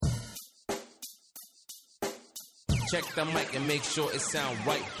Check the mic and make sure it sound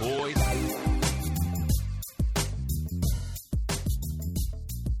right, boys.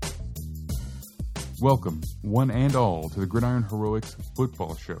 Welcome, one and all, to the Gridiron Heroics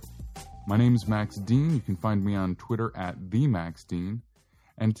Football Show. My name is Max Dean. You can find me on Twitter at @TheMaxDean.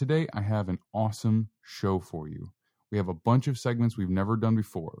 And today I have an awesome show for you. We have a bunch of segments we've never done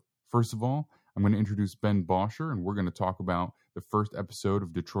before. First of all, I'm going to introduce Ben Bosher, and we're going to talk about the first episode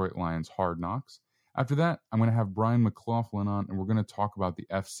of Detroit Lions Hard Knocks. After that, I'm going to have Brian McLaughlin on, and we're going to talk about the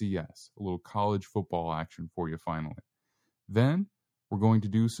FCS, a little college football action for you finally. Then, we're going to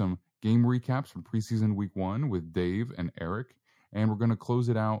do some game recaps from preseason week 1 with Dave and Eric, and we're going to close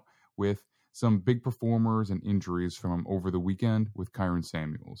it out with some big performers and injuries from over the weekend with Kyron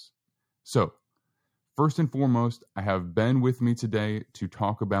Samuels. So, first and foremost, I have Ben with me today to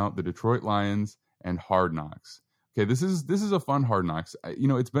talk about the Detroit Lions and Hard Knocks. Okay, this is a fun Hard Knocks.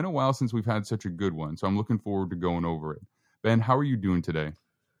 It's been a while since we've had such a good one, so I'm looking forward to going over it. Ben, how are you doing today?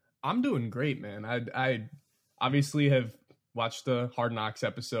 I'm doing great, man. I obviously have watched the Hard Knocks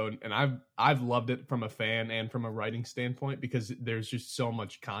episode, and I've loved it from a fan and from a writing standpoint because there's just so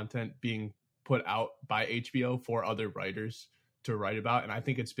much content being put out by HBO for other writers to write about, and I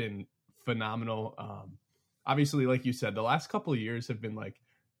think it's been phenomenal. Obviously, like you said, the last couple of years have been like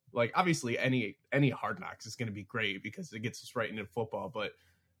obviously any Hard Knocks is going to be great because it gets us right into football, but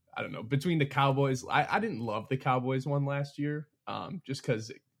I don't know, between the Cowboys, I didn't love the Cowboys one last year, just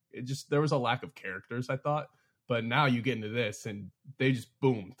because there was a lack of characters, I thought. But now you get into this, and they just,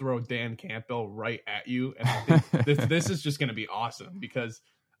 boom, throw Dan Campbell right at you. And I think this is just going to be awesome because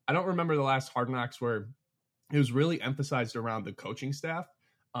I don't remember the last Hard Knocks where it was really emphasized around the coaching staff.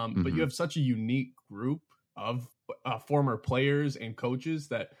 But you have such a unique group of former players and coaches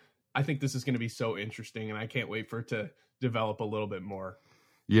that I think this is going to be so interesting, and I can't wait for it to develop a little bit more.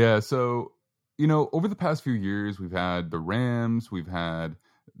 Yeah, so, over the past few years, we've had the Rams, we've had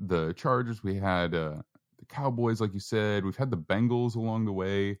the Chargers, we had the Cowboys, like you said, we've had the Bengals along the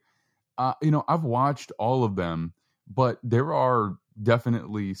way. I've watched all of them, but there are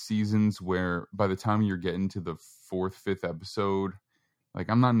definitely seasons where by the time you're getting to the 4th, 5th episode,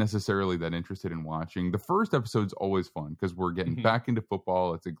 I'm not necessarily that interested in watching. The first episode's always fun because we're getting back into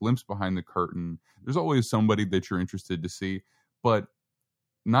football. It's a glimpse behind the curtain. There's always somebody that you're interested to see, but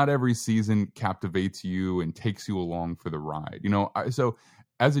not every season captivates you and takes you along for the ride. So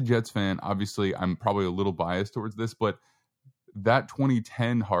as a Jets fan, obviously I'm probably a little biased towards this, but that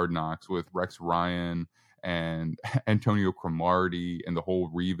 2010 Hard Knocks with Rex Ryan and Antonio Cromartie and the whole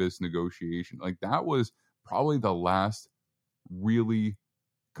Revis negotiation, that was probably the last really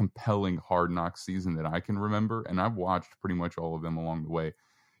compelling Hard Knocks season that I can remember, and I've watched pretty much all of them along the way.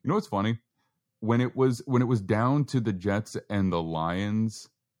 You know what's funny? When it was down to the Jets and the Lions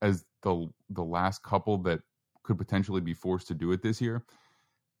as the last couple that could potentially be forced to do it this year,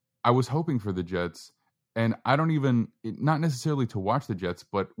 I was hoping for the Jets, and not necessarily to watch the Jets,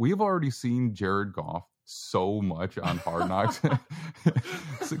 but we've already seen Jared Goff so much on Hard Knocks.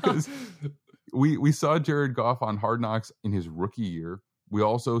 Because we saw Jared Goff on Hard Knocks in his rookie year. We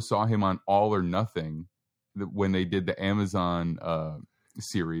also saw him on All or Nothing when they did the Amazon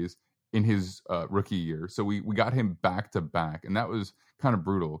series in his rookie year. So we got him back to back, and that was kind of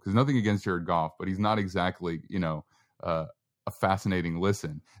brutal because nothing against Jared Goff, but he's not exactly, a fascinating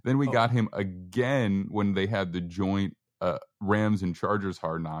listen. Then we got him again when they had the joint Rams and Chargers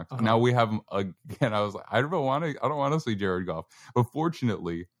Hard Knocks. Now we have him again. I was like, I don't want to see Jared Goff. But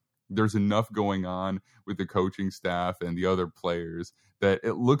fortunately, there's enough going on with the coaching staff and the other players that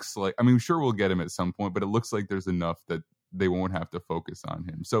it looks like, sure we'll get him at some point, but it looks like there's enough that they won't have to focus on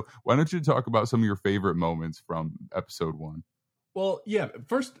him. So why don't you talk about some of your favorite moments from episode 1? Well, yeah,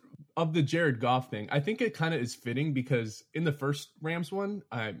 first of the Jared Goff thing, I think it kind of is fitting because in the first Rams one,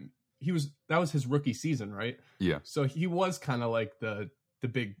 that was his rookie season, right? Yeah. So he was kind of like the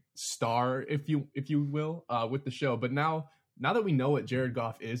big star, if you will, with the show. But now that we know what Jared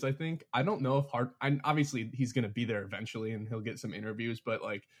Goff is, I don't know if obviously he's going to be there eventually and he'll get some interviews, but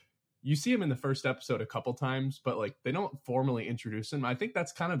you see him in the first episode a couple times, but they don't formally introduce him. I think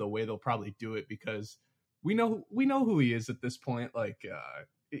that's kind of the way they'll probably do it because we know who he is at this point.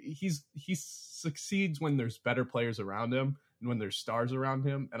 He succeeds when there's better players around him and when there's stars around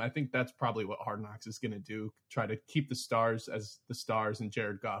him. And I think that's probably what Hard Knocks is going to do. Try to keep the stars as the stars and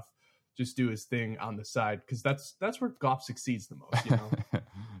Jared Goff just do his thing on the side. Cause that's where Goff succeeds the most,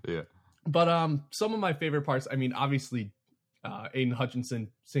 Yeah. But, some of my favorite parts, obviously, Aiden Hutchinson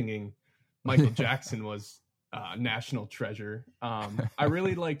singing Michael Jackson was national treasure. I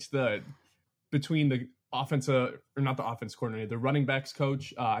really liked between the offensive, or not the offense coordinator, the running backs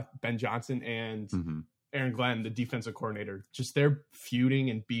coach, Ben Johnson, and Aaron Glenn, the defensive coordinator, just their feuding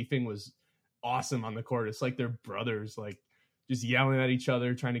and beefing was awesome on the court. It's like they're brothers, like just yelling at each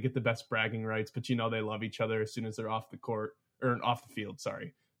other, trying to get the best bragging rights, but they love each other as soon as they're off the court or off the field.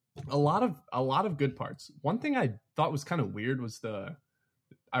 Sorry. A lot of good parts. One thing I thought was kind of weird was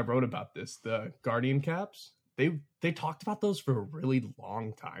I wrote about this, the Guardian caps. They talked about those for a really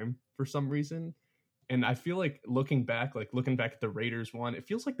long time for some reason. And I feel like looking back at the Raiders one, it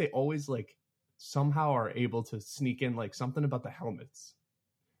feels like they always like somehow are able to sneak in like something about the helmets.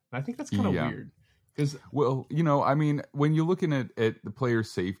 And I think that's kind of weird. Because, well, I mean, when you're looking at the player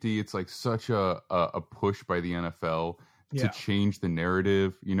safety, it's like such a push by the NFL to change the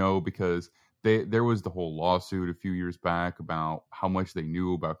narrative, because there was the whole lawsuit a few years back about how much they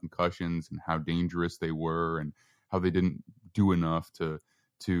knew about concussions and how dangerous they were and how they didn't do enough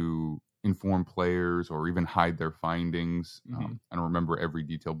to inform players or even hide their findings. I don't remember every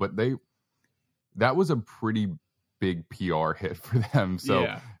detail, but that was a pretty big PR hit for them.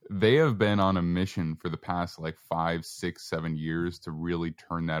 So they have been on a mission for the past like 5, 6, 7 years to really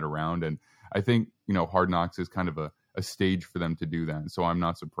turn that around. And I think, Hard Knocks is kind of a stage for them to do that. So I'm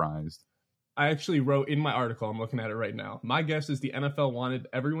not surprised. I actually wrote in my article, I'm looking at it right now, my guess is the NFL wanted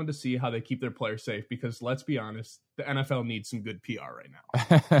everyone to see how they keep their players safe because let's be honest, the NFL needs some good PR right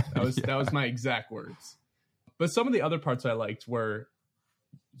now. That was my exact words. But some of the other parts I liked were,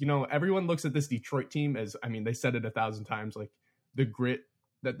 everyone looks at this Detroit team as, I mean, they said it 1,000 times, like the grit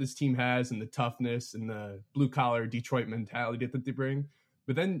that this team has and the toughness and the blue collar Detroit mentality that they bring.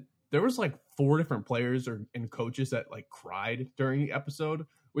 But then there was like 4 different players and coaches that like cried during the episode,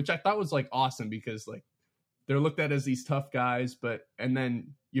 which I thought was like awesome because like they're looked at as these tough guys, and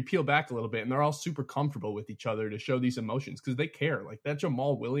then you peel back a little bit and they're all super comfortable with each other to show these emotions because they care. Like that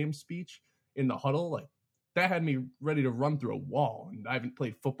Jamal Williams speech in the huddle, like that had me ready to run through a wall. And I haven't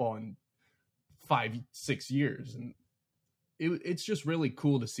played football in 5-6 years. And it's just really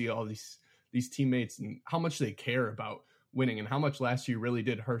cool to see all these teammates and how much they care about winning and how much last year really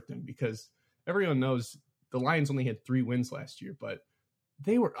did hurt them because everyone knows the Lions only had 3 wins last year, but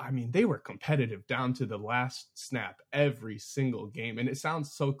they were competitive down to the last snap every single game. And it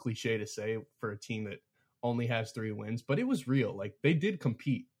sounds so cliche to say for a team that only has 3 wins, but it was real. Like they did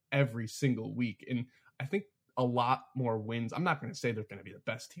compete every single week. And I think a lot more wins. I'm not going to say they're going to be the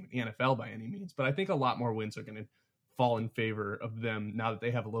best team in the NFL by any means, but I think a lot more wins are going to fall in favor of them now that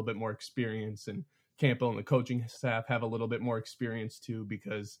they have a little bit more experience, and Campbell and the coaching staff have a little bit more experience too,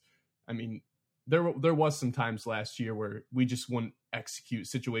 because I mean, there was some times last year where we just wouldn't execute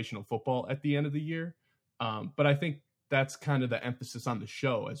situational football at the end of the year. But I think that's kind of the emphasis on the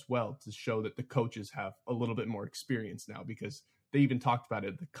show as well, to show that the coaches have a little bit more experience now, because they even talked about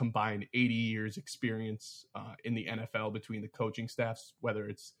it, the combined 80 years experience in the NFL between the coaching staffs, whether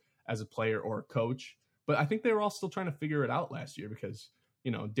it's as a player or a coach. But I think they were all still trying to figure it out last year because,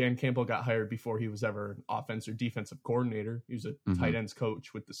 Dan Campbell got hired before he was ever an offense or defensive coordinator. He was a tight ends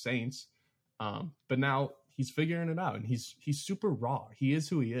coach with the Saints. But now he's figuring it out, and he's super raw. He is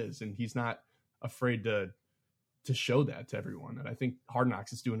who he is, and he's not afraid to show that to everyone. And I think Hard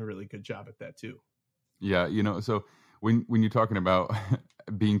Knocks is doing a really good job at that too. Yeah, so when you're talking about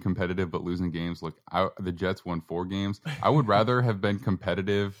being competitive but losing games, look, the Jets won 4 games. I would rather have been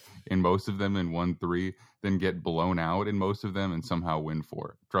competitive in most of them and won 3 than get blown out in most of them and somehow win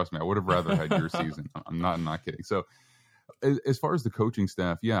 4. Trust me, I would have rather had your season. I'm not kidding. So as far as the coaching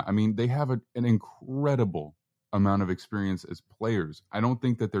staff, yeah, I mean, they have an incredible amount of experience as players. I don't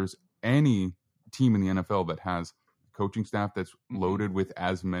think that there's any team in the NFL that has a coaching staff that's loaded with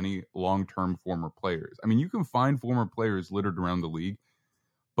as many long-term former players. I mean, you can find former players littered around the league,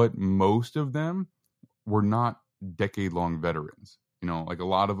 but most of them were not decade-long veterans. Like a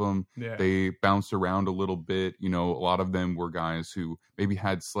lot of them, they bounced around a little bit. A lot of them were guys who maybe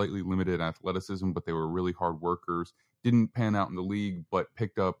had slightly limited athleticism, but they were really hard workers, didn't pan out in the league, but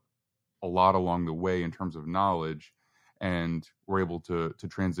picked up a lot along the way in terms of knowledge and were able to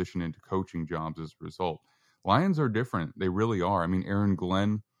transition into coaching jobs as a result. Lions are different. They really are. I mean, Aaron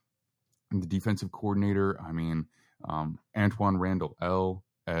Glenn, the defensive coordinator. I mean, Antoine Randall L.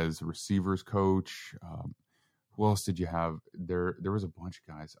 as receivers coach. Who else did you have? There was a bunch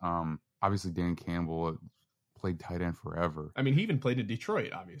of guys. Obviously, Dan Campbell played tight end forever. I mean, he even played in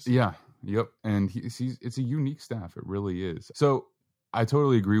Detroit, obviously. Yeah, yep. And it's a unique staff. It really is. So I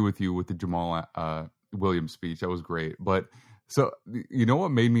totally agree with you with the Jamal Williams speech. That was great. But so you know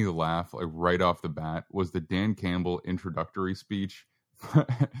what made me laugh like right off the bat was the Dan Campbell introductory speech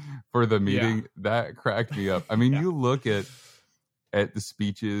for the meeting. Yeah. That cracked me up. I mean, you look at the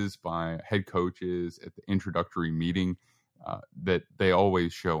speeches by head coaches at the introductory meeting. that they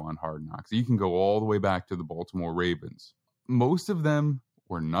always show on Hard Knocks. You can go all the way back to the Baltimore Ravens. Most of them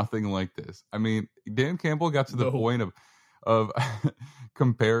were nothing like this. I mean, Dan Campbell got to the point of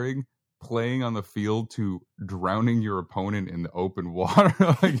comparing playing on the field to drowning your opponent in the open water.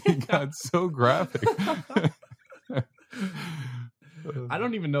 Like, he got so graphic. I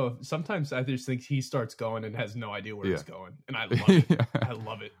don't even know. Sometimes I just think he starts going and has no idea where it's going, and I love it. Yeah. I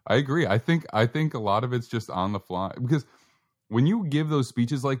love it. I agree. I think a lot of it's just on the fly, because when you give those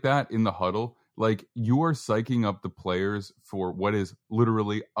speeches like that in the huddle, like, you are psyching up the players for what is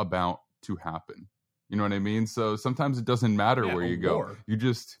literally about to happen. You know what I mean? So sometimes it doesn't matter where you go. You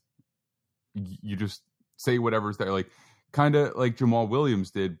just say whatever's there, like kind of like Jamal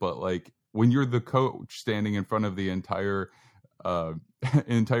Williams did, but like when you're the coach standing in front of the entire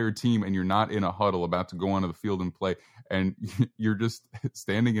team and you're not in a huddle about to go onto the field and play, and you're just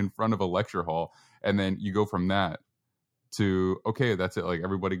standing in front of a lecture hall, and then you go from that to, okay, that's it, like,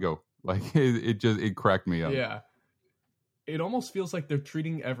 everybody go. Like, it cracked me up. Yeah. It almost feels like they're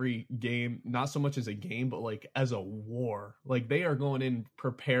treating every game not so much as a game, but like as a war. Like, they are going in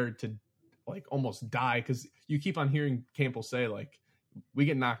prepared to like almost die, because you keep on hearing Campbell say, like, we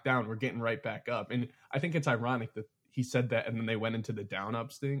get knocked down, we're getting right back up. And I think it's ironic that he said that and then they went into the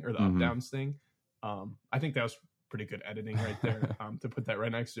down-ups thing, or the up-downs thing. I think that was pretty good editing right there, to put that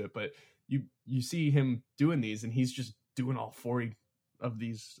right next to it. But you see him doing these, and he's just doing all 40 of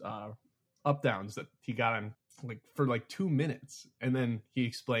these up-downs that he got on like for like 2 minutes. And then he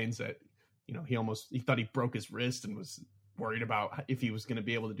explains that, you know, he thought he broke his wrist and was worried about if he was going to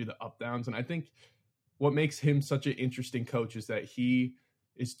be able to do the up-downs. And I think what makes him such an interesting coach is that he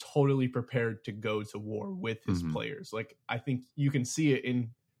is totally prepared to go to war with his players. Like, I think you can see it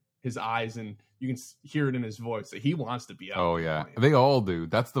in his eyes, and you can hear it in his voice that he wants to be out. Oh yeah, they all do.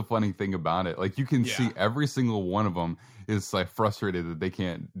 That's the funny thing about it. Like, you can see every single one of them is like frustrated that they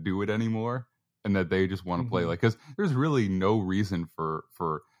can't do it anymore, and that they just want to play. Like, because there's really no reason for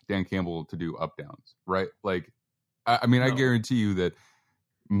Dan Campbell to do up downs, right? Like, I mean, I guarantee you that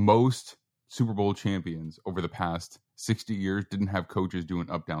most Super Bowl champions over the past 60 years didn't have coaches doing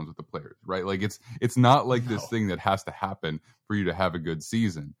up downs with the players, right? Like, it's not like this thing that has to happen for you to have a good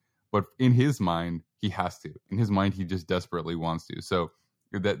season. But in his mind, he has to. In his mind, he just desperately wants to. So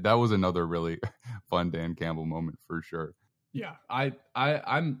that was another really fun Dan Campbell moment for sure. Yeah,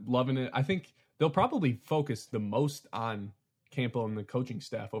 I'm loving it. I think they'll probably focus the most on Campbell and the coaching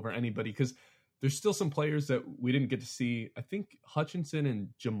staff over anybody, because there's still some players that we didn't get to see. I think Hutchinson and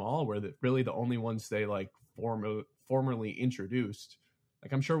Jamal were really the only ones they like formally introduced.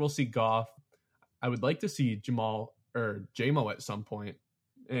 Like, I'm sure we'll see Goff. I would like to see Jamal or JMO at some point,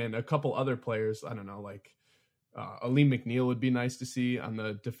 and a couple other players. I don't know, like Aleem McNeil would be nice to see on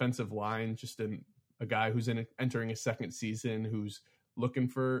the defensive line. Just a guy who's entering a second season, who's looking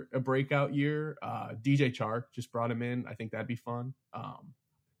for a breakout year. DJ Chark, just brought him in. I think that'd be fun.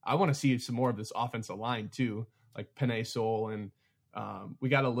 I want to see some more of this offensive line too, like Penei Sewell, and we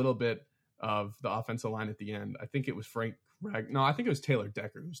got a little bit of the offensive line at the end. I think it was I think it was Taylor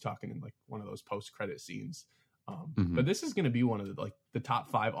Decker who was talking in like one of those post-credit scenes. But this is going to be one of the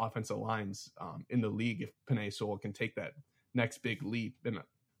top 5 offensive lines in the league if Penei Sewell can take that next big leap. And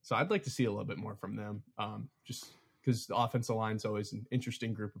so I'd like to see a little bit more from them, just because the offensive line is always an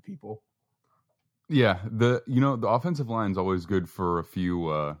interesting group of people. Yeah, the offensive line is always good for a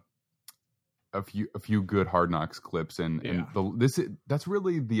few good Hard Knocks clips, and that's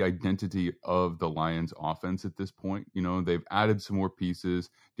really the identity of the Lions offense at this point. You know, they've added some more pieces.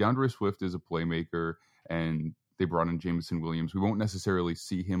 DeAndre Swift is a playmaker, and they brought in Jameson Williams. We won't necessarily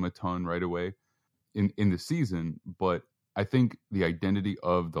see him a ton right away in the season, but I think the identity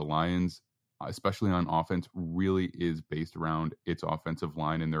of the Lions, especially on offense, really is based around its offensive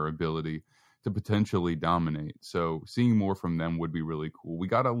line and their ability to potentially dominate. So seeing more from them would be really cool. We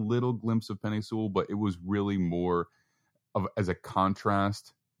got a little glimpse of Penei Sewell, but it was really more of as a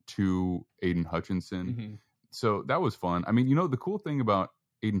contrast to Aiden Hutchinson. So that was fun. I mean, you know, the cool thing about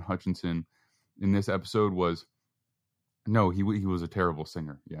Aiden Hutchinson in this episode was, no, he was a terrible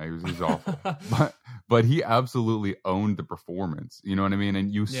singer. Yeah, he was awful. but he absolutely owned the performance. You know what I mean?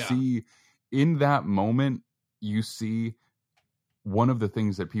 And you see in that moment, you see one of the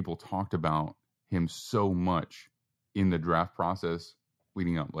things that people talked about him so much in the draft process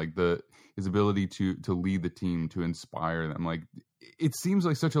leading up, like his ability to lead the team, to inspire them. Like, it seems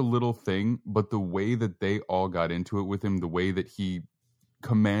like such a little thing, but the way that they all got into it with him, the way that he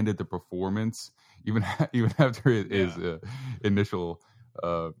commanded the performance, even after his initial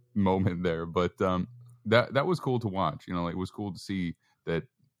moment there. But that was cool to watch. You know, like, it was cool to see that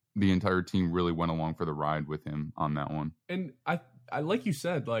the entire team really went along for the ride with him on that one. And I like you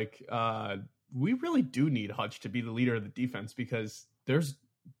said, like we really do need Hutch to be the leader of the defense, because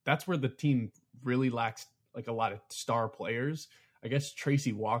that's where the team really lacks like a lot of star players. I guess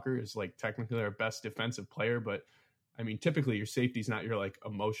Tracy Walker is like technically our best defensive player, but I mean, typically your safety's not your like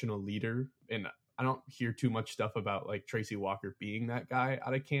emotional leader. And I don't hear too much stuff about like Tracy Walker being that guy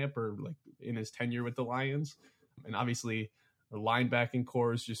out of camp or like in his tenure with the Lions. And obviously the linebacking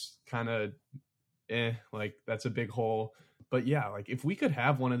core is just kind of like that's a big hole. But yeah, like if we could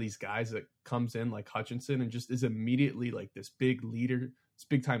have one of these guys that comes in like Hutchinson and just is immediately like this big leader, this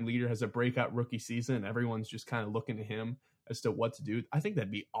big time leader, has a breakout rookie season, and everyone's just kind of looking to him as to what to do, I think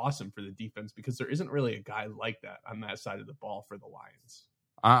that'd be awesome for the defense, because there isn't really a guy like that on that side of the ball for the Lions.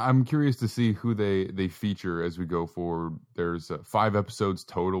 I'm curious to see who they feature as we go forward. There's 5 episodes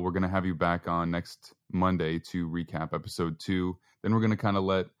total. We're going to have you back on next Monday to recap episode 2. Then we're going to kind of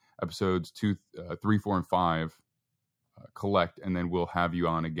let episodes 2, 3, 4, and 5 collect, and then we'll have you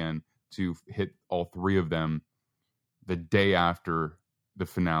on again to hit all 3 of them the day after the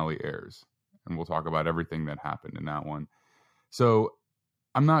finale airs. And we'll talk about everything that happened in that one. So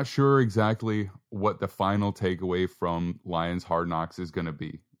I'm not sure exactly what the final takeaway from Lions Hard Knocks is going to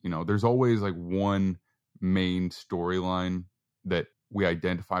be. You know, there's always like one main storyline that we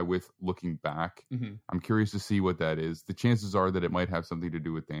identify with looking back. Mm-hmm. I'm curious to see what that is. The chances are that it might have something to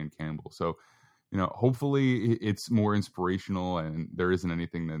do with Dan Campbell. So, you know, hopefully it's more inspirational and there isn't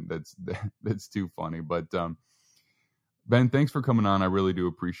anything that's too funny. But Ben, thanks for coming on. I really do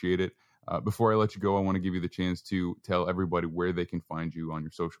appreciate it. Before I let you go, I want to give you the chance to tell everybody where they can find you on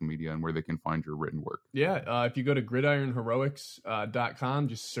your social media and where they can find your written work. Yeah, if you go to gridironheroics.com,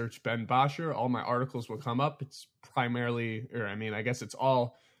 just search Ben Bosher. All my articles will come up. It's primarily, I guess it's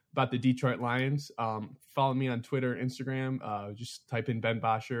all about the Detroit Lions. Follow me on Twitter, Instagram. Just type in Ben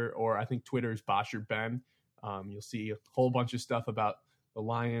Bosher, or I think Twitter is Bosher Ben. You'll see a whole bunch of stuff about the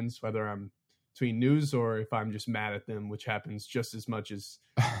Lions, whether I'm tweeting news or if I'm just mad at them, which happens just as much as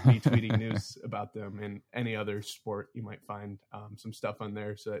me tweeting news about them. And any other sport, you might find some stuff on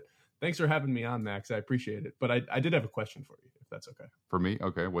there. So thanks for having me on, Max. I appreciate it. But I did have a question for you, if that's okay. For me?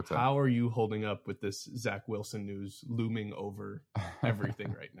 Okay, what's that? How are you holding up with this Zach Wilson news looming over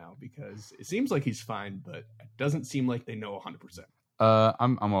everything right now? Because it seems like he's fine, but it doesn't seem like they know 100%.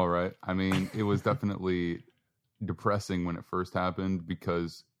 I'm all right. I mean, it was definitely depressing when it first happened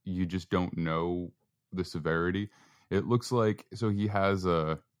because you just don't know the severity. It looks like, so he has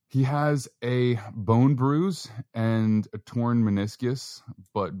a bone bruise and a torn meniscus,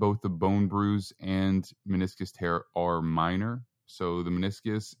 but both the bone bruise and meniscus tear are minor. So the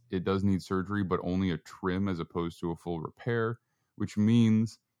meniscus, it does need surgery, but only a trim as opposed to a full repair, which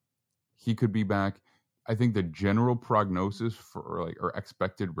means he could be back. I think the general prognosis for or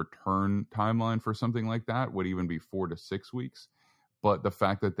expected return timeline for something like that would even be 4 to 6 weeks. But the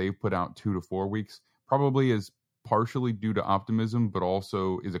fact that they've put out 2 to 4 weeks probably is partially due to optimism, but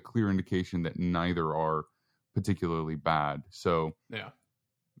also is a clear indication that neither are particularly bad. So yeah,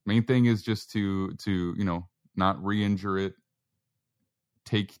 main thing is just to not re-injure it,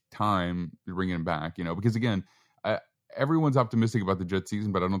 take time to bring him back, because again, everyone's optimistic about the Jets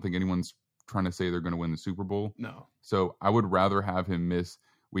season, but I don't think anyone's trying to say they're going to win the Super Bowl. No. So I would rather have him miss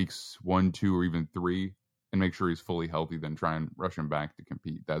weeks 1, 2, or even 3 and make sure he's fully healthy than try and rush him back to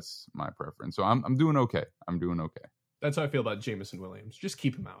compete. That's my preference. So I'm doing okay. That's how I feel about Jameson Williams. Just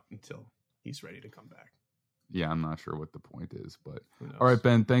keep him out until he's ready to come back. Yeah, I'm not sure what the point is, but all right,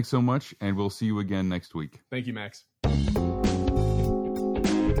 Ben, thanks so much, and we'll see you again next week. Thank you, Max.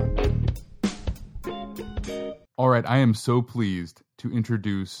 All right, I am so pleased to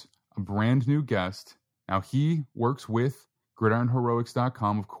introduce a brand new guest. Now, he works with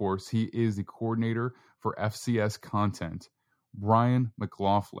gridironheroics.com, of course. He is the coordinator for FCS content, Brian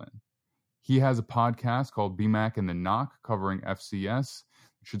McLaughlin. He has a podcast called BMAC and the Knock covering FCS.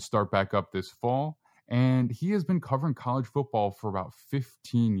 It should start back up this fall. And he has been covering college football for about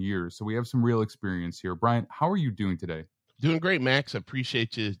 15 years. So we have some real experience here. Brian, how are you doing today? Doing great, Max. I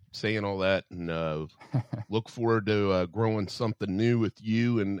appreciate you saying all that, and look forward to growing something new with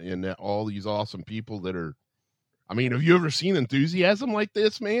you and all these awesome people that are, have you ever seen enthusiasm like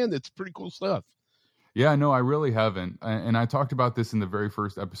this, man? It's pretty cool stuff. Yeah, no, I really haven't. And I talked about this in the very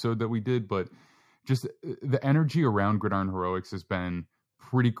first episode that we did, but just the energy around Gridiron Heroics has been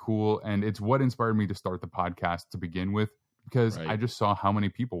pretty cool. And it's what inspired me to start the podcast to begin with, because I just saw how many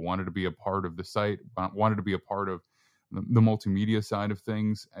people wanted to be a part of the site, wanted to be a part of the multimedia side of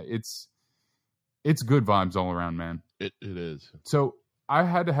things. It's good vibes all around, man. It is. So I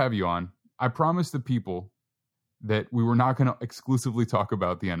had to have you on. I promised the people that we were not going to exclusively talk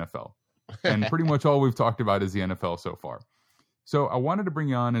about the NFL. And pretty much all we've talked about is the NFL so far. So I wanted to bring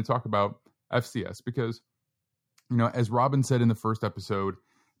you on and talk about FCS because, as Robin said in the first episode,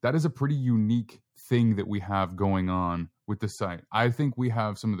 that is a pretty unique thing that we have going on with the site. I think we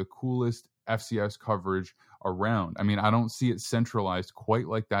have some of the coolest FCS coverage around. I mean, I don't see it centralized quite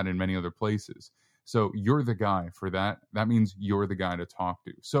like that in many other places. So you're the guy for that. That means you're the guy to talk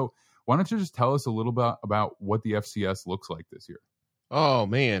to. So why don't you just tell us a little bit about what the FCS looks like this year? Oh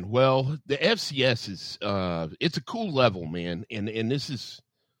man, well, the FCS is it's a cool level, man, and this is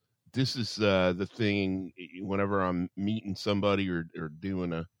the thing. Whenever I'm meeting somebody or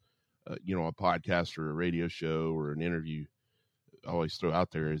doing a podcast or a radio show or an interview, I always throw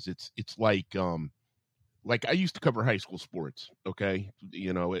out there is it's like I used to cover high school sports, okay,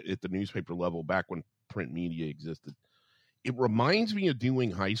 at the newspaper level back when print media existed. It reminds me of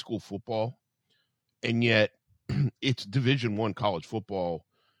doing high school football, and yet it's Division I college football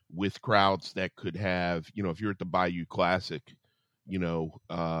with crowds that could have, if you're at the Bayou Classic, in the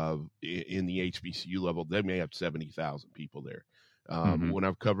HBCU level, they may have 70,000 people there. When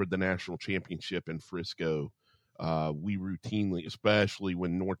I've covered the national championship in Frisco, we routinely, especially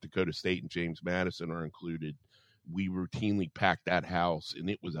when North Dakota State and James Madison are included, we routinely packed that house, and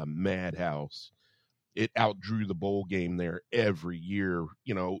it was a madhouse. It outdrew the bowl game there every year,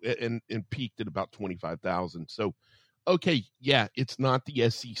 and peaked at about 25,000. So, okay, yeah, it's not the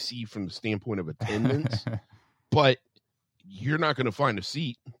SEC from the standpoint of attendance, but you're not going to find a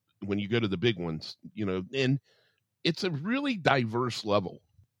seat when you go to the big ones, and it's a really diverse level.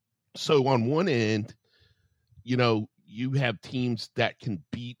 So on one end, you have teams that can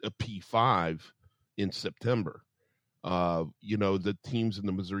beat a P5 in September. The teams in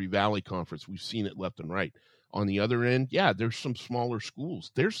the Missouri Valley Conference, we've seen it left and right. On the other end, yeah, there's some smaller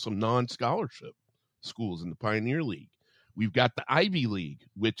schools. There's some non-scholarship schools in the Pioneer League. We've got the Ivy League,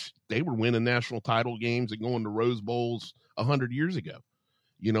 which they were winning national title games and going to Rose Bowls 100 years ago.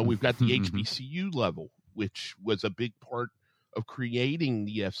 We've got the HBCU level, which was a big part of creating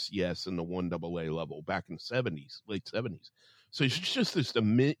the FCS and the 1AA level back in the 70s, late 70s. So it's just this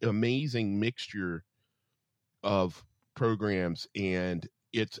amazing mixture of programs, and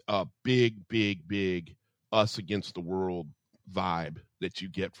it's a big, big, big us against the world vibe that you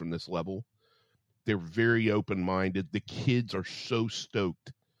get from this level. They're very open-minded. The kids are so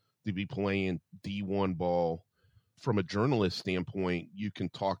stoked to be playing D1 ball. From a journalist standpoint, you can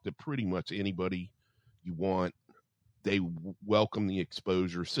talk to pretty much anybody you want. They welcome the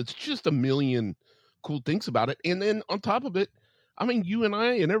exposure. So it's just a million cool things about it. And then on top of it, I mean, you and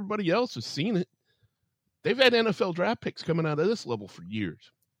I and everybody else has seen it. They've had NFL draft picks coming out of this level for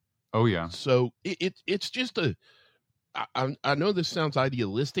years. Oh, yeah. So it's just I know this sounds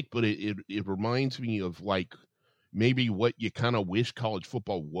idealistic, but it reminds me of like maybe what you kind of wish college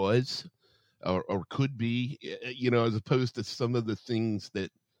football was or could be, as opposed to some of the things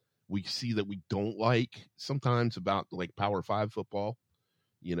that we see that we don't like sometimes about like Power 5 football.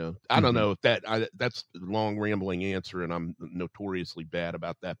 I don't know if that's a long rambling answer, and I'm notoriously bad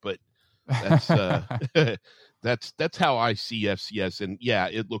about that, but that's that's how I see FCS, and yeah,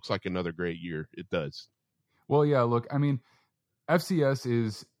 it looks like another great year. It does. Well, yeah, look, I mean, FCS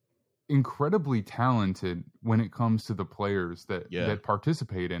is incredibly talented when it comes to the players that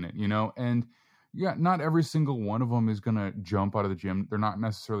participate in it, and yeah, not every single one of them is going to jump out of the gym. They're not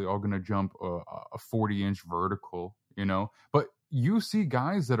necessarily all going to jump a 40-inch vertical, but you see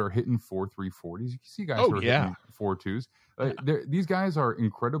guys that are hitting 4.340s. You see guys who are hitting 4.2s. These guys are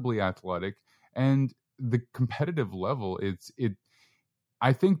incredibly athletic, and the competitive level,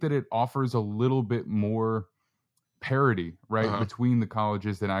 I think that it offers a little bit more parity, right, between the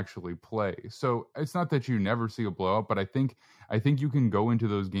colleges that actually play. So it's not that you never see a blowout, but I think you can go into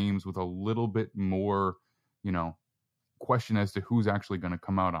those games with a little bit more, question as to who's actually going to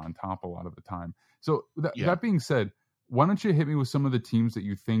come out on top a lot of the time. So that being said, why don't you hit me with some of the teams that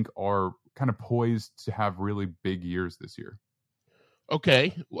you think are kind of poised to have really big years this year?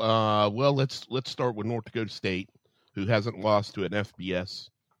 Okay. Well, let's start with North Dakota State, who hasn't lost to an FBS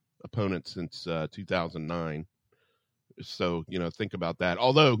opponent since 2009. So, think about that.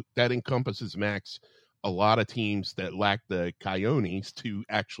 Although that encompasses, Max, a lot of teams that lack the coyones to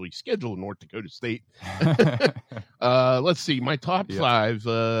actually schedule North Dakota State. Let's see. My top five,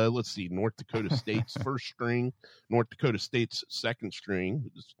 let's see. North Dakota State's first string, North Dakota State's second string.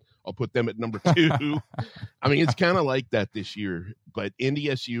 I'll put them at number 2. I mean, it's kind of like that this year. But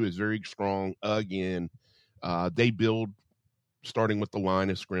NDSU is very strong again. They build starting with the line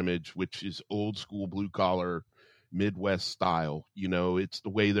of scrimmage, which is old school blue collar Midwest style. It's the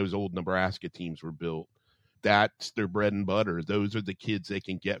way those old Nebraska teams were built. that's their bread and butter. Those are the kids they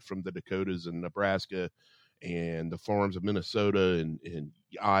can get from the Dakotas and Nebraska and the farms of Minnesota and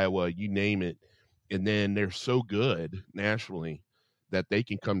Iowa, you name it. And then they're so good nationally that they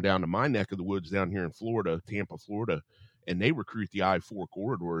can come down to my neck of the woods down here in Florida, Tampa, Florida, and they recruit the I-4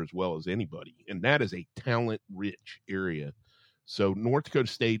 corridor as well as anybody. And that is a talent-rich area. So North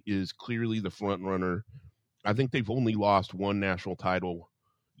Dakota State is clearly the front runner. I think they've only lost one national title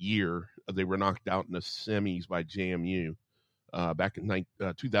year. They were knocked out in the semis by JMU back in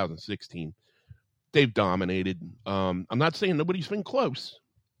 2016. They've dominated. I'm not saying nobody's been close,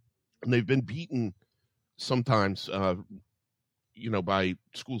 and they've been beaten sometimes, by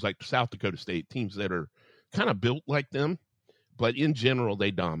schools like South Dakota State, teams that are kind of built like them, but in general, they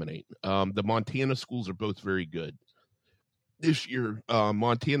dominate. The Montana schools are both very good. This year,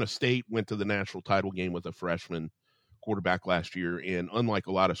 Montana State went to the national title game with a freshman quarterback last year, and unlike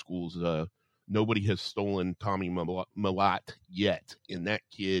a lot of schools, nobody has stolen Tommy Mellott yet, and that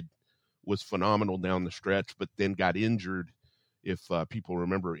kid was phenomenal down the stretch, but then got injured, if people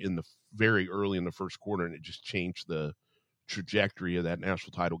remember, in the very early in the first quarter, and it just changed the trajectory of that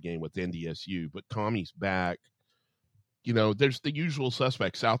national title game with NDSU. But Tommy's back. There's the usual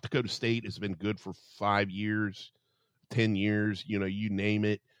suspects. South Dakota State has been good for 5 years, 10 years, you name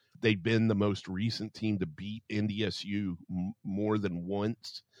it. They've been the most recent team to beat NDSU more than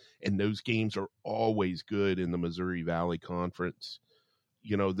once, and those games are always good in the Missouri Valley Conference.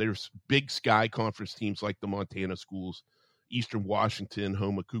 There's Big Sky Conference teams like the Montana schools, Eastern Washington,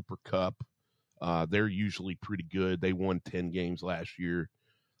 home of Cooper Cup. They're usually pretty good. They won 10 games last year.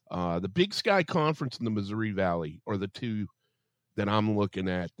 The Big Sky Conference and the Missouri Valley are the two that I'm looking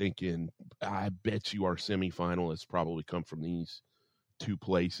at thinking, I bet you our semifinalists probably come from these two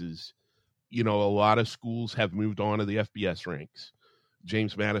places. A lot of schools have moved on to the FBS ranks.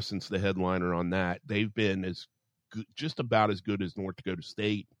 James Madison's the headliner on that. They've been as good, just about as good as North Dakota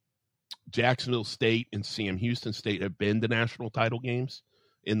State. Jacksonville State and Sam Houston State have been to national title games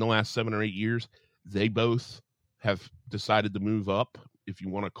in the last 7 or 8 years. They both have decided to move up, if you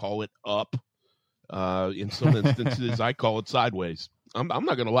want to call it up. In some instances, I call it sideways. I'm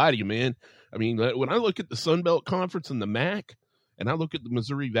not going to lie to you, man. I mean, when I look at the Sun Belt Conference and the MAC, and I look at the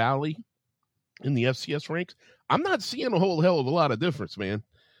Missouri Valley in the FCS ranks, I'm not seeing a whole hell of a lot of difference, man.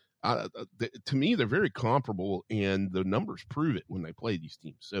 To me, they're very comparable, and the numbers prove it when they play these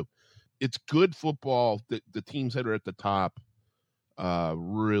teams. So it's good football. The teams that are at the top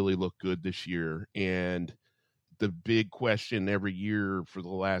really look good this year. And the big question every year for the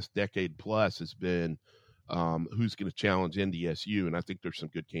last decade plus has been who's going to challenge NDSU, and I think there's some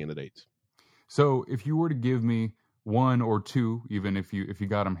good candidates. So if you were to give me one or two, even if you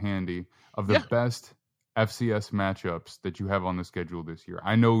got them handy, of the best FCS matchups that you have on the schedule this year,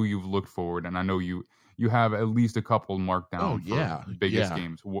 I know you've looked forward, and I know you have at least a couple marked down for the biggest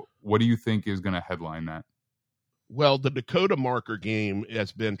games. What do you think is going to headline that? Well, the Dakota Marker game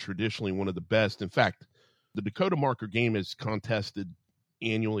has been traditionally one of the best. In fact, the Dakota Marker game is contested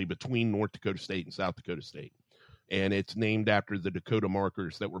annually between North Dakota State and South Dakota State. And it's named after the Dakota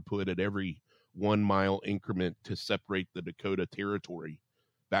markers that were put at every 1 mile increment to separate the Dakota territory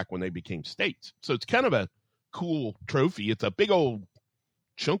back when they became states. So it's kind of a cool trophy. It's a big old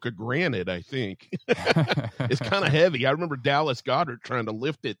chunk of granite, I think. It's kind of heavy. I remember Dallas Goedert trying to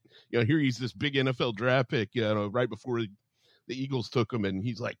lift it. Here he's this big NFL draft pick, right before the Eagles took him. And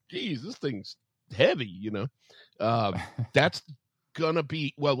he's like, geez, this thing's heavy, That's going to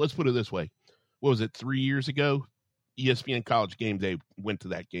be, well, let's put it this way. What was it, 3 years ago? ESPN College Game Day went to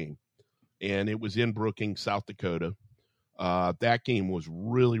that game, and it was in Brookings, South Dakota. That game was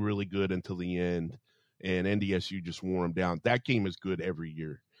really, really good until the end, and NDSU just wore them down. That game is good every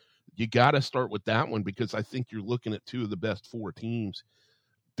year. You got to start with that one because I think you're looking at two of the best 4 teams.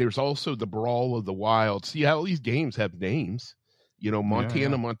 There's also the Brawl of the Wild. See how these games have names?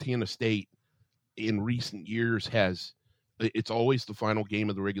 Montana State in recent years it's always the final game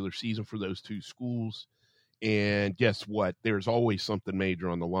of the regular season for those two schools. And guess what? There's always something major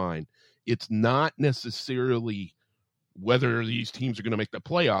on the line. It's not necessarily whether these teams are going to make the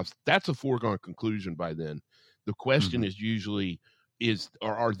playoffs. That's a foregone conclusion by then. The question is usually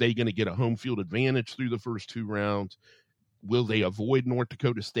are they going to get a home field advantage through the first 2 rounds? Will they avoid North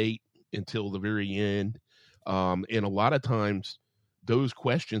Dakota State until the very end? And a lot of times those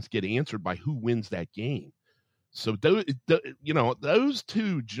questions get answered by who wins that game. So those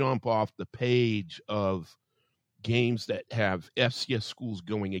two jump off the page of games that have FCS schools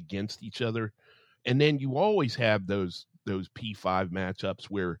going against each other. And then you always have those P5 matchups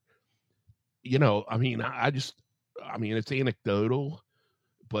where, it's anecdotal,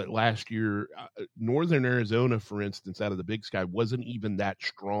 but last year, Northern Arizona, for instance, out of the Big Sky, wasn't even that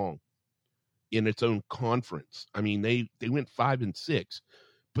strong in its own conference. I mean, they went 5-6,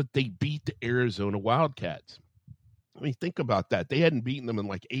 but they beat the Arizona Wildcats. I mean, think about that. They hadn't beaten them in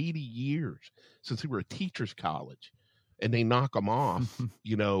like 80 years since they were a teacher's college, and they knock them off,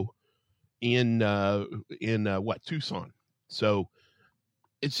 you know, in Tucson. So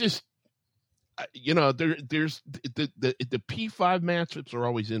it's just, you know, there's the P5 matchups are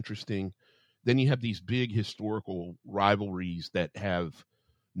always interesting. Then you have these big historical rivalries that have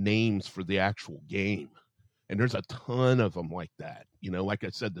names for the actual game, and there's a ton of them like that. You know, like I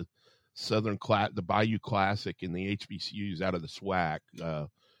said, the the Bayou Classic and the HBCUs out of the SWAC.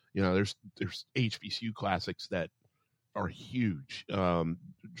 You know, there's HBCU classics that are huge,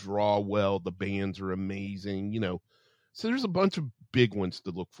 draw well. The bands are amazing. You know, so there's a bunch of big ones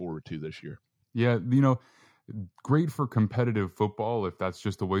to look forward to this year. Yeah, you know, great for competitive football if that's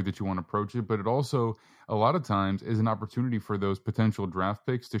just the way that you want to approach it. But it also, a lot of times, is an opportunity for those potential draft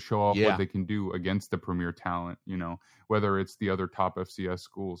picks to show off what they can do against the premier talent, you know, whether it's the other top FCS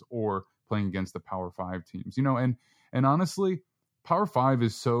schools or playing against the Power 5 teams, you know. And honestly, Power 5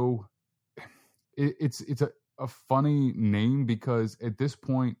 is so, it's a funny name because at this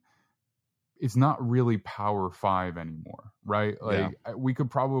point, it's not really Power 5 anymore, right? Like we could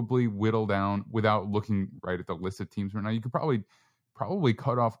probably whittle down without looking right at the list of teams right now. You could probably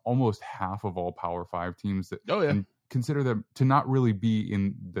cut off almost half of all Power 5 teams that and consider them to not really be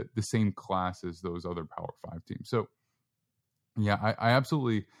in the same class as those other Power 5 teams. So yeah, I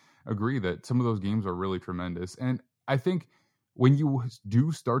absolutely agree that some of those games are really tremendous. And I think when you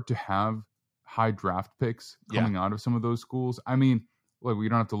do start to have high draft picks coming out of some of those schools, I mean, look, we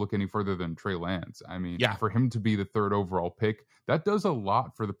don't have to look any further than Trey Lance. I mean, for him to be the 3rd overall pick, that does a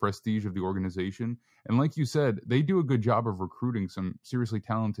lot for the prestige of the organization. And like you said, they do a good job of recruiting some seriously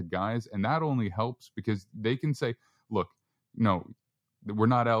talented guys. And that only helps because they can say, look, no, we're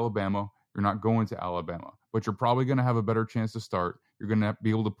not Alabama. You're not going to Alabama, but you're probably going to have a better chance to start. You're going to be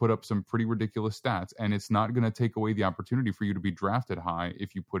able to put up some pretty ridiculous stats, and it's not going to take away the opportunity for you to be drafted high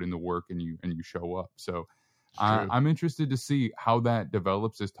if you put in the work and you show up. So I'm interested to see how that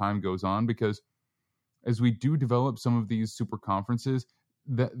develops as time goes on, because as we do develop some of these super conferences,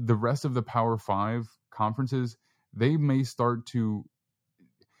 the rest of the Power 5 conferences, they may start to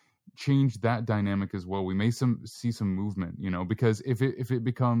change that dynamic as well. We may see some movement, you know, because if it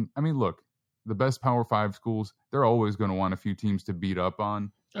become, I mean, look, the best Power 5 schools, they're always going to want a few teams to beat up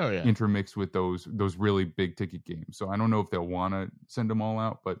on, intermixed with those really big ticket games. So I don't know if they'll want to send them all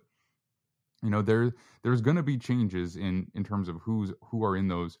out, but you know, there's going to be changes in terms of who are in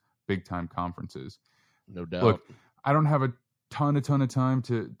those big time conferences. No doubt. Look, I don't have a ton of time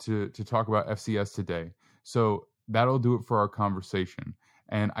to talk about FCS today, so that'll do it for our conversation.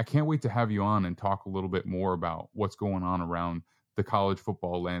 And I can't wait to have you on and talk a little bit more about what's going on around the college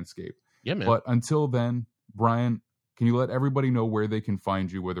football landscape. Yeah, man. But until then, Brian, can you let everybody know where they can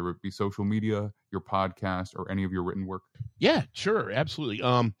find you, whether it be social media, your podcast, or any of your written work? Yeah, sure, absolutely.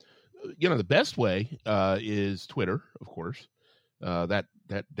 You know, the best way is Twitter, of course. That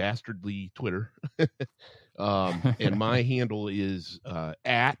dastardly Twitter. And my handle is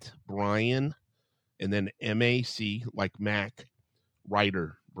at Brian, and then MAC, like Mac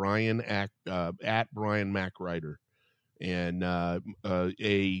Writer. Brian at Brian Mac Writer. And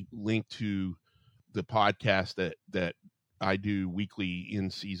a link to the podcast that I do weekly in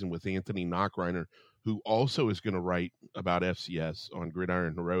season with Anthony Knockreiner, who also is going to write about FCS on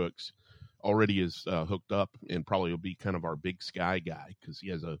Gridiron Heroics. Already is hooked up and probably will be kind of our Big Sky guy because he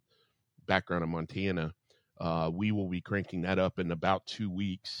has a background in Montana. We will be cranking that up in about 2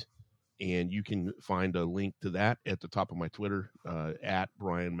 weeks, and you can find a link to that at the top of my Twitter, at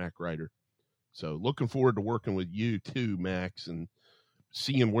Brian Mac Writer. So looking forward to working with you too, Max, and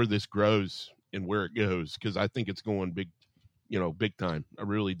seeing where this grows and where it goes, because I think it's going big, big time. I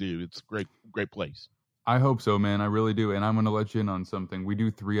really do. It's a great place. I hope so, man. I really do. And I'm going to let you in on something. We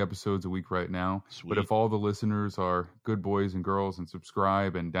do 3 episodes a week right now. Sweet. But if all the listeners are good boys and girls and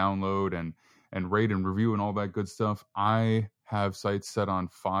subscribe and download and rate and review and all that good stuff, I have sights set on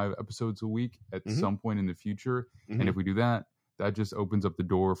 5 episodes a week at some point in the future. And if we do that, that just opens up the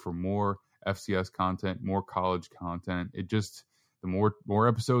door for more FCS content, more college content. It just, the more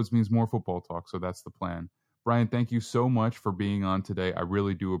episodes means more football talk. So that's the plan. Brian, thank you so much for being on today. I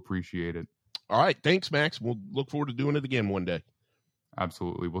really do appreciate it. All right. Thanks, Max. We'll look forward to doing it again one day.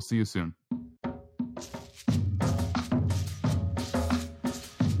 Absolutely. We'll see you soon.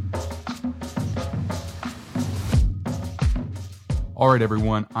 All right,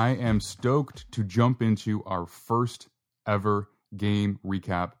 everyone. I am stoked to jump into our first ever game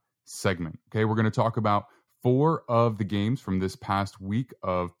recap segment. Okay, we're going to talk about 4 of the games from this past week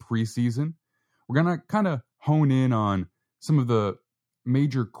of preseason. We're going to kind of hone in on some of the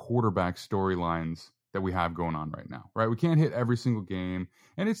major quarterback storylines that we have going on right now, right? We can't hit every single game,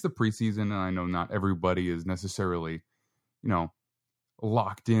 and it's the preseason, and I know not everybody is necessarily,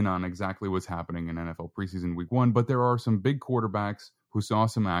 locked in on exactly what's happening in NFL preseason week 1, but there are some big quarterbacks who saw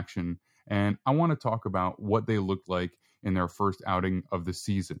some action, and I want to talk about what they looked like in their first outing of the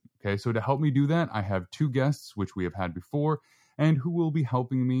season. Okay, so to help me do that, I have 2 guests, which we have had before, and who will be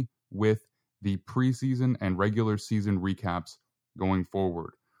helping me with the preseason and regular season recaps going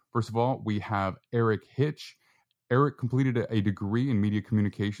forward. First of all, we have Eric Hitch. Eric completed a degree in media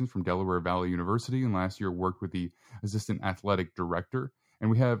communications from Delaware Valley University, and last year worked with the assistant athletic director. And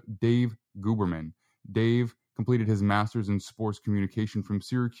we have Dave Guberman. Dave completed his master's in sports communication from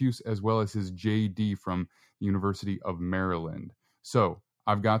Syracuse, as well as his JD from the University of Maryland. So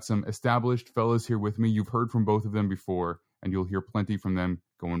I've got some established fellas here with me. You've heard from both of them before, and you'll hear plenty from them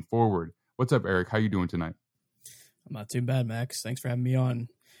going forward. What's up, Eric? How you doing tonight? I'm not too bad, Max. Thanks for having me on.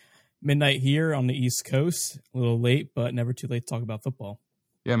 Midnight here on the East Coast. A little late, but never too late to talk about football.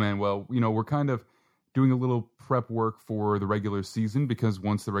 Yeah, man. Well, we're kind of doing a little prep work for the regular season, because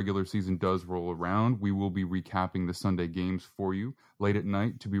once the regular season does roll around, we will be recapping the Sunday games for you late at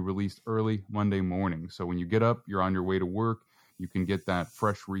night to be released early Monday morning. So when you get up, you're on your way to work, you can get that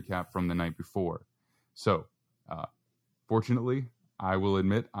fresh recap from the night before. So fortunately, I will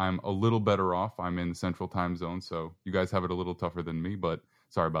admit I'm a little better off. I'm in the Central Time Zone, so you guys have it a little tougher than me, but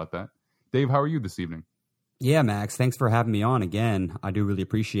sorry about that. Dave, how are you this evening? Yeah, Max, thanks for having me on again. I do really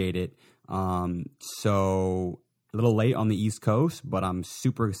appreciate it. So a little late on the East Coast, but I'm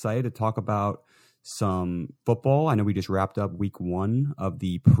super excited to talk about some football. I know we just wrapped up week 1 of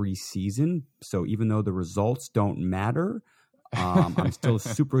the preseason. So even though the results don't matter, I'm still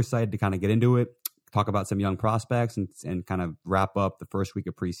super excited to kind of get into it, talk about some young prospects, and kind of wrap up the first week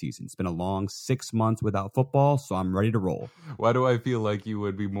of preseason. It's been a long 6 months without football, so I'm ready to roll. Why do I feel like you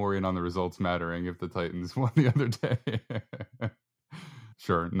would be more in on the results mattering if the Titans won the other day?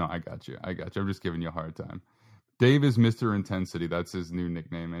 Sure. No, I got you. I'm just giving you a hard time. Dave is Mr. Intensity. That's his new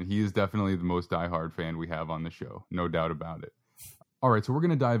nickname, and he is definitely the most diehard fan we have on the show. No doubt about it. All right, so we're going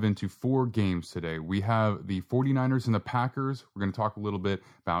to dive into 4 games today. We have the 49ers and the Packers. We're going to talk a little bit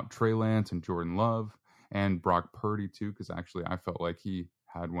about Trey Lance and Jordan Love and Brock Purdy too, because actually I felt like he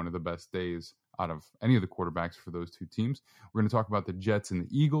had one of the best days out of any of the quarterbacks for those 2 teams. We're going to talk about the Jets and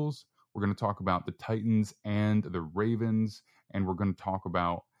the Eagles. We're going to talk about the Titans and the Ravens, and we're going to talk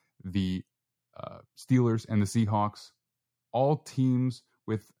about the Steelers and the Seahawks, all teams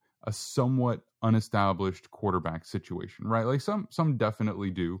with a somewhat unestablished quarterback situation, right? Like some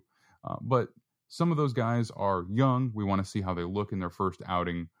definitely do, but some of those guys are young. We want to see how they look in their first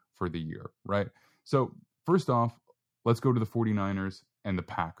outing for the year, right? So first off, let's go to the 49ers and the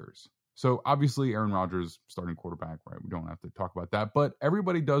Packers. So obviously Aaron Rodgers starting quarterback, right? We don't have to talk about that, but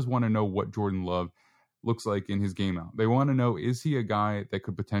everybody does want to know what Jordan Love looks like in his game out. They want to know, is he a guy that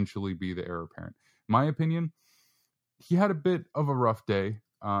could potentially be the heir apparent? My opinion, he had a bit of a rough day.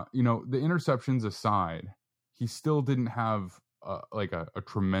 The interceptions aside, he still didn't have a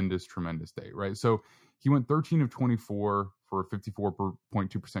tremendous day, right? So he went 13 of 24 for a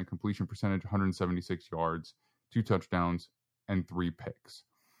 54.2% completion percentage, 176 yards, 2 touchdowns, and 3 picks.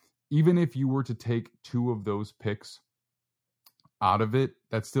 Even if you were to take 2 of those picks out of it,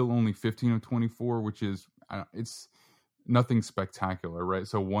 that's still only 15 of 24, which is it's nothing spectacular, right?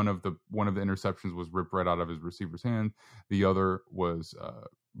 So one of the interceptions was ripped right out of his receiver's hand. The other was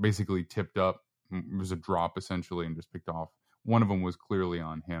basically tipped up. It was a drop essentially and just picked off. One of them was clearly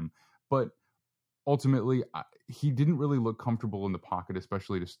on him, but ultimately he didn't really look comfortable in the pocket,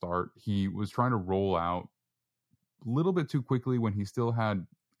 especially to start. He was trying to roll out a little bit too quickly when he still had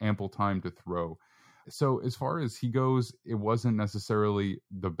ample time to throw. So as far as he goes, it wasn't necessarily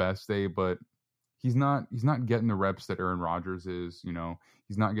the best day, but he's not getting the reps that Aaron Rodgers is.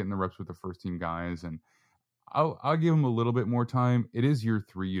 He's not getting the reps with the first team guys, and I'll give him a little bit more time. It is year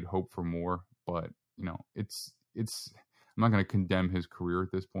 3; you'd hope for more, but it's. I'm not going to condemn his career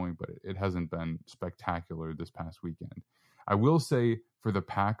at this point, but it hasn't been spectacular this past weekend. I will say for the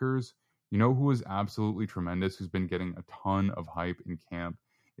Packers, who is absolutely tremendous, who's been getting a ton of hype in camp,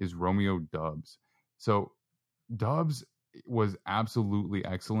 is Romeo Doubs. So Doubs was absolutely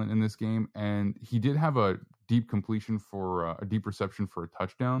excellent in this game, and he did have a deep completion for a deep reception for a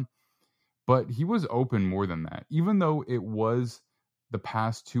touchdown, but he was open more than that. Even though it was the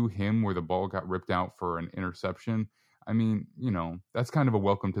pass to him where the ball got ripped out for an interception, I mean, that's kind of a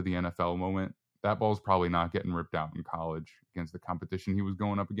welcome to the NFL moment. that ball's probably not getting ripped out in college against the competition he was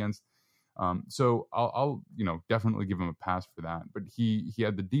going up against. So I'll definitely give him a pass for that. But he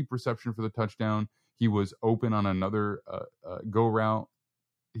had the deep reception for the touchdown. He was open on another go route.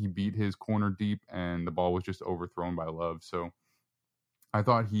 He beat his corner deep, and the ball was just overthrown by Love. So I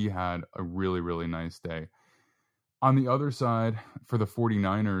thought he had a really, really nice day. On the other side, for the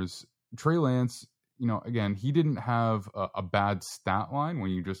 49ers, Trey Lance, again, he didn't have a bad stat line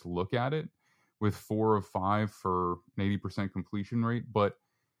when you just look at it, with 4 of 5 for an 80% completion rate. But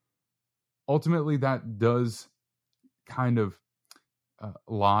ultimately, that does kind of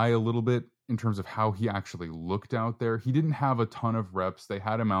lie a little bit in terms of how he actually looked out there. He didn't have a ton of reps. They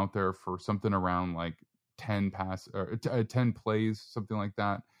had him out there for something around like 10 plays, something like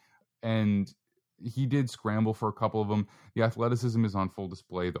that. And he did scramble for a couple of them. The athleticism is on full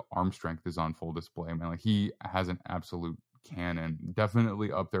display. The arm strength is on full display. Man, like, he has an absolute cannon,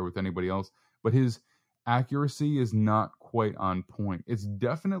 definitely up there with anybody else. But his accuracy is not quite on point. It's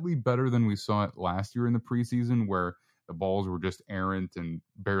definitely better than we saw it last year in the preseason, where the balls were just errant and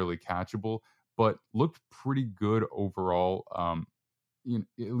barely catchable, but looked pretty good overall, at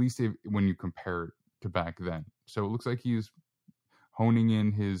least when you compare it to back then. So it looks like he's honing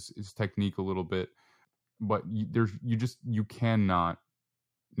in his technique a little bit, but you cannot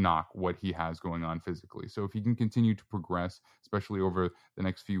knock what he has going on physically. So if he can continue to progress, especially over the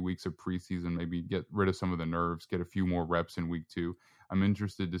next few weeks of preseason, maybe get rid of some of the nerves, get a few more reps in week 2, I'm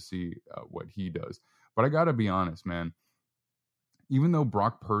interested to see what he does. But I got to be honest, man, even though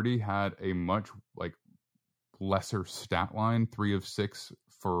Brock Purdy had a much lesser stat line, 3 of 6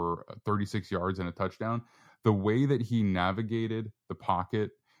 for 36 yards and a touchdown, the way that he navigated the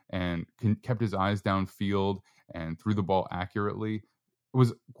pocket and kept his eyes downfield and threw the ball accurately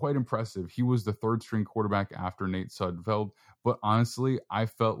was quite impressive. He was the 3rd string quarterback after Nate Sudfeld, but honestly, I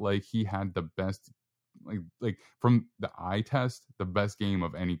felt like he had the best, like from the eye test, the best game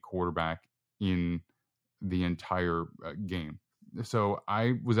of any quarterback in the entire game. So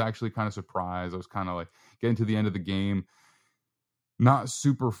I was actually kind of surprised. I was kind of like getting to the end of the game, not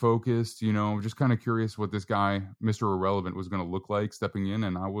super focused, just kind of curious what this guy, Mr. Irrelevant, was going to look like stepping in,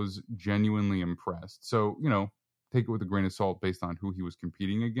 and I was genuinely impressed. So, take it with a grain of salt based on who he was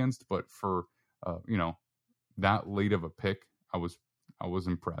competing against, but for that late of a pick, I was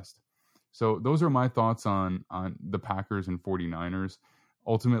impressed. So those are my thoughts on the Packers and 49ers.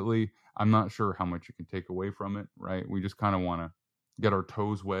 Ultimately, I'm not sure how much you can take away from it, right? We just kind of want to get our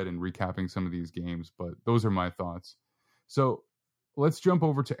toes wet in recapping some of these games, but those are my thoughts. So let's jump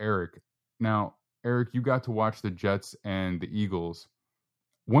over to Eric. Now, Eric, you got to watch the Jets and the Eagles.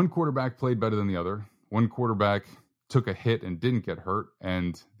 One quarterback played better than the other. One quarterback took a hit and didn't get hurt,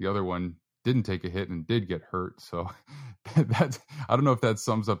 and the other one didn't take a hit and did get hurt. So I don't know if that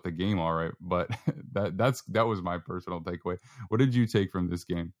sums up the game all right, but that was my personal takeaway. What did you take from this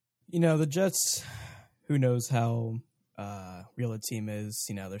game? The Jets, who knows how real the team is.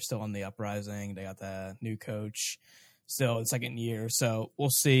 They're still on the uprising. They got the new coach, still in 2nd year. So we'll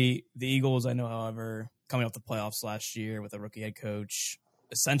see. The Eagles, I know, however, coming off the playoffs last year with a rookie head coach,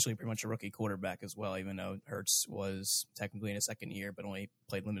 essentially pretty much a rookie quarterback as well, even though Hurts was technically in his 2nd year, but only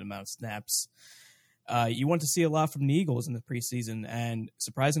played limited amount of snaps. You want to see a lot from the Eagles in the preseason, and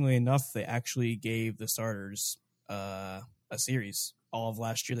surprisingly enough, they actually gave the starters a series. All of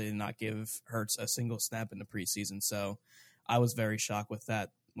last year, they did not give Hurts a single snap in the preseason, so I was very shocked with that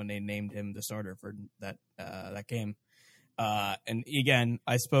when they named him the starter for that game. And again,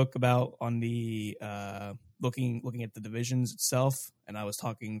 I spoke about on the looking at the divisions itself, and I was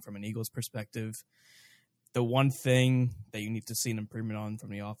talking from an Eagles perspective. The one thing that you need to see an improvement on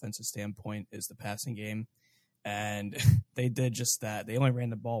from the offensive standpoint is the passing game, and they did just that. They only ran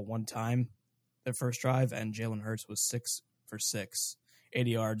the ball one time their first drive, and Jalen Hurts was 6 for 6,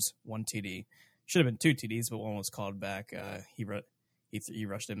 80 yards, 1 TD. Should have been 2 TDs, but one was called back. He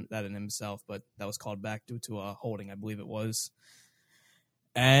rushed that in himself, but that was called back due to a holding, I believe it was.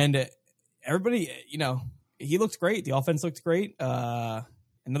 And everybody, he looked great. The offense looked great.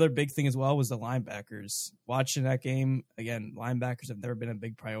 Another big thing as well was the linebackers. Watching that game, again, linebackers have never been a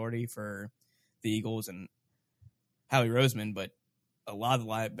big priority for the Eagles and Howie Roseman, but a lot of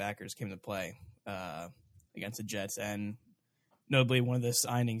the linebackers came to play against the Jets. And notably, one of the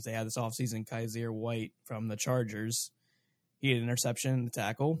signings they had this offseason, Kaiser White from the Chargers, he had an interception in the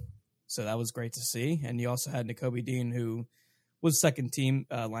tackle, so that was great to see. And you also had Nakobe Dean, who was second team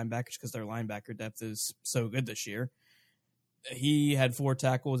linebackers because their linebacker depth is so good this year. He had 4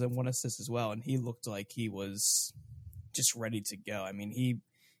 tackles and 1 assist as well, and he looked like he was just ready to go. I mean,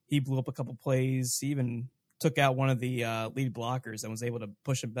 he blew up a couple plays. He even took out one of the lead blockers and was able to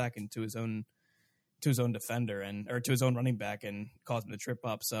push him back into his own to his own defender or to his own running back and caused him to trip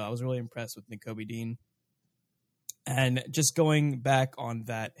up. So I was really impressed with Nakobe Dean. And just going back on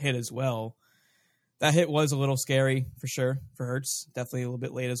that hit as well, that hit was a little scary for sure for Hurts. Definitely a little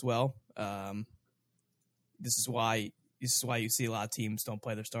bit late as well. This is why you see a lot of teams don't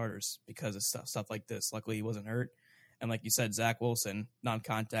play their starters because of stuff like this. Luckily, he wasn't hurt. And like you said, Zach Wilson, no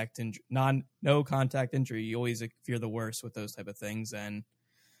contact injury. You always fear the worst with those type of things. And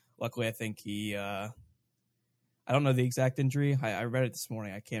luckily, I think he. I don't know the exact injury. I read it this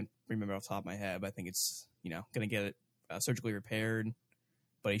morning. I can't remember off the top of my head, but I think it's going to get it surgically repaired.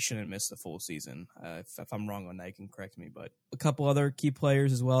 But he shouldn't miss the full season. If I'm wrong on that, you can correct me. But a couple other key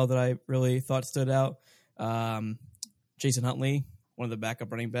players as well that I really thought stood out. Jason Huntley, one of the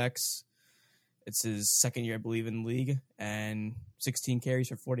backup running backs. It's his second year, I believe, in the league, and 16 carries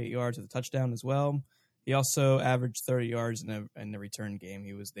for 48 yards with a touchdown as well. He also averaged 30 yards in the return game.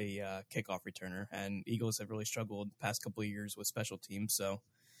 He was the kickoff returner, and Eagles have really struggled the past couple of years with special teams, so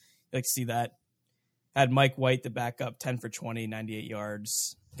you like to see that. Had Mike White, the backup, 10 for 20, 98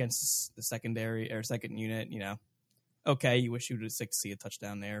 yards against the secondary or second unit. Okay, you wish you would have see a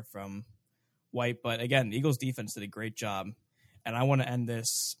touchdown there from White, but again, the Eagles defense did a great job, and I want to end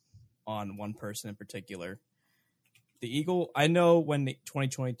this on one person in particular. I know when the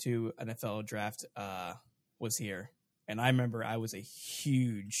 2022 NFL draft was here, and I remember I was a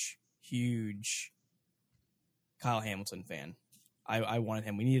huge Kyle Hamilton fan. I wanted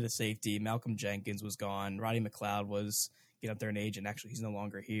him. We needed a safety. Malcolm Jenkins was gone. Roddy McLeod was getting up there in age, and actually he's no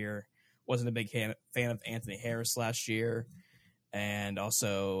longer here. Wasn't a big fan of Anthony Harris last year, and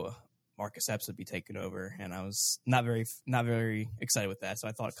also Marcus Epps would be taken over, and I was not very excited with that. So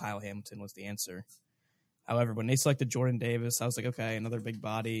I thought Kyle Hamilton was the answer. However, when they selected Jordan Davis, I was like, okay, another big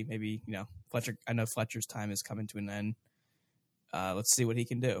body. Maybe Fletcher. I know Fletcher's time is coming to an end. Let's see what he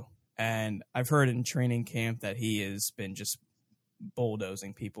can do. And I've heard in training camp that he has been just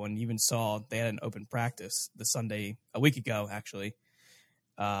bulldozing people, and even saw they had an open practice a week ago actually,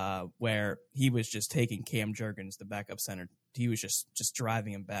 where he was just taking Cam Jurgens, the backup center. He was just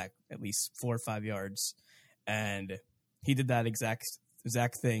driving him back at least 4 or 5 yards, and he did that exact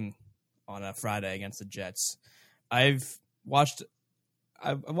thing on a Friday against the Jets. I've watched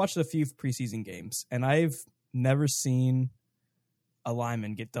a few preseason games, and I've never seen a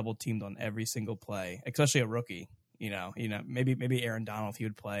lineman get double teamed on every single play, especially a rookie. Maybe Aaron Donald if he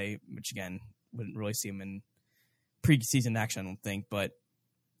would play, which again wouldn't really see him in preseason action, I don't think, but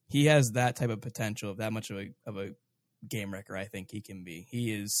he has that type of potential, that much of a game wrecker. I think he can be.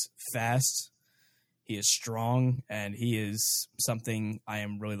 He is fast, he is strong, and he is something I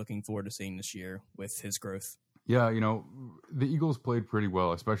am really looking forward to seeing this year with his growth. Yeah, the Eagles played pretty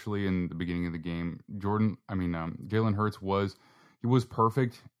well, especially in the beginning of the game. Jalen Hurts was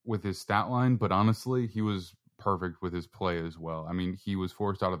perfect with his stat line, but honestly, he was perfect with his play as well. He was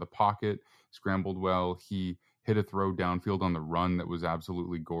forced out of the pocket, scrambled well. He hit a throw downfield on the run that was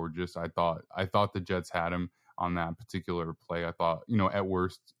absolutely gorgeous. I thought the Jets had him on that particular play. I thought, at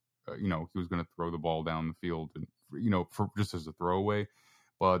worst, he was going to throw the ball down the field and, for just as a throwaway.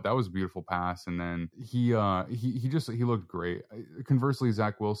 But that was a beautiful pass. And then he looked great. Conversely,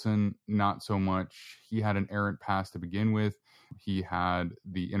 Zach Wilson, not so much. He had an errant pass to begin with. He had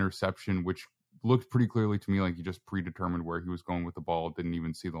the interception, which looked pretty clearly to me like he just predetermined where he was going with the ball. Didn't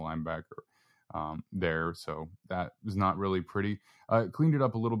even see the linebacker there. So that was not really pretty. Cleaned it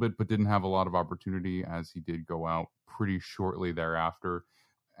up a little bit, but didn't have a lot of opportunity as he did go out pretty shortly thereafter.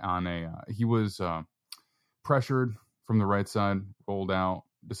 He was pressured from the right side, rolled out,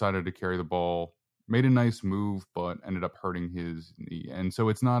 decided to carry the ball, made a nice move, but ended up hurting his knee. And so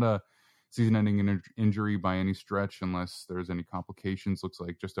it's not a season-ending injury by any stretch unless there's any complications. Looks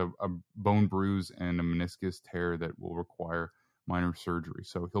like just a bone bruise and a meniscus tear that will require minor surgery.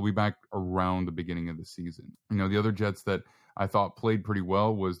 So he'll be back around the beginning of the season. The other Jets that I thought played pretty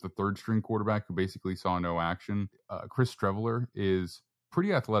well was the third-string quarterback who basically saw no action. Chris Streveler is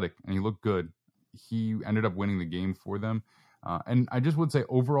pretty athletic, and he looked good. He ended up winning the game for them. And I just would say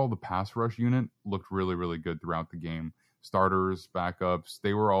overall the pass rush unit looked really, really good throughout the game. Starters, backups,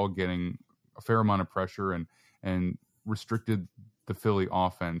 they were all getting a fair amount of pressure and restricted the Philly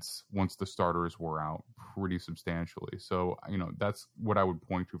offense once the starters were out pretty substantially. So, that's what I would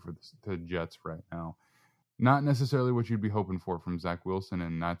point to for the Jets right now. Not necessarily what you'd be hoping for from Zach Wilson,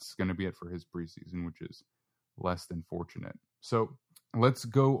 and that's going to be it for his preseason, which is less than fortunate. So let's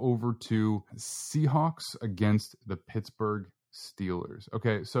go over to Seahawks against the Pittsburgh Steelers.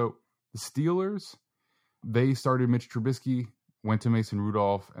 Okay, so the Steelers, they started Mitch Trubisky, went to Mason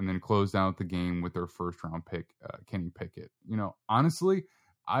Rudolph, and then closed out the game with their first-round pick, Kenny Pickett. Honestly,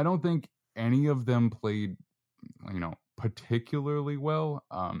 I don't think any of them played, particularly well,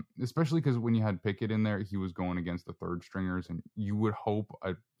 especially because when you had Pickett in there, he was going against the third stringers, and you would hope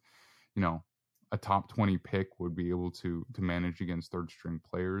a top 20 pick would be able to manage against third string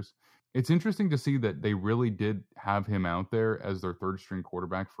players. It's interesting to see that they really did have him out there as their third string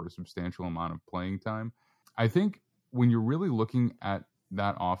quarterback for a substantial amount of playing time. I think when you're really looking at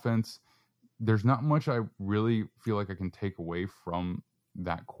that offense, there's not much I really feel like I can take away from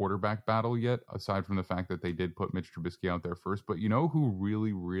that quarterback battle yet, aside from the fact that they did put Mitch Trubisky out there first. But you know who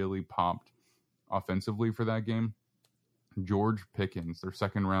really, really popped offensively for that game? George Pickens, their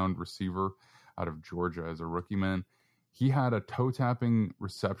second round receiver out of Georgia as a rookie, man. He had a toe-tapping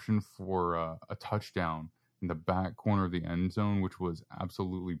reception for a touchdown in the back corner of the end zone, which was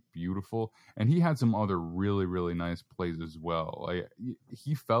absolutely beautiful. And he had some other really, really nice plays as well.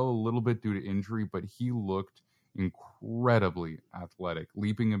 He fell a little bit due to injury, but he looked incredibly athletic.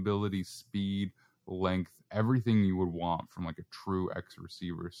 Leaping ability, speed, length, everything you would want from like a true X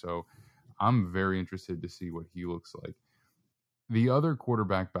receiver. So I'm very interested to see what he looks like. The other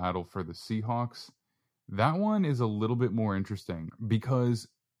quarterback battle for the Seahawks, that one is a little bit more interesting because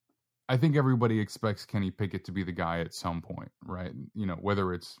I think everybody expects Kenny Pickett to be the guy at some point, right?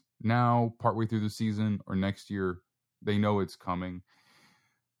 Whether it's now, partway through the season, or next year, they know it's coming.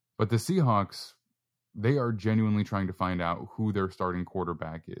 But the Seahawks, they are genuinely trying to find out who their starting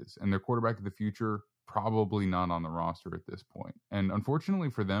quarterback is. And their quarterback of the future, probably not on the roster at this point. And unfortunately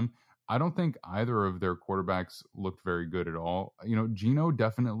for them, I don't think either of their quarterbacks looked very good at all. Geno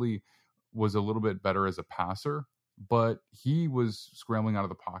definitely was a little bit better as a passer, but he was scrambling out of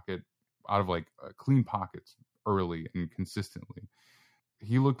the pocket, out of clean pockets early and consistently.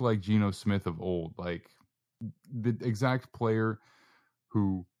 He looked like Geno Smith of old, like the exact player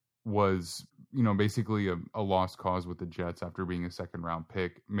who was, basically a lost cause with the Jets after being a second round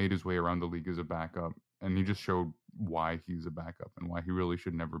pick, made his way around the league as a backup. And he just showed why he's a backup and why he really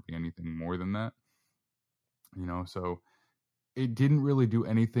should never be anything more than that. So it didn't really do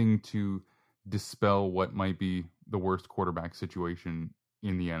anything to dispel what might be the worst quarterback situation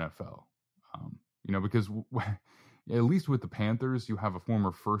in the NFL. Because at least with the Panthers, you have a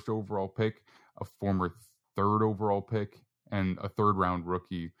former first overall pick, a former third overall pick, and a third round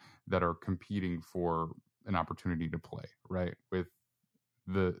rookie that are competing for an opportunity to play, right? With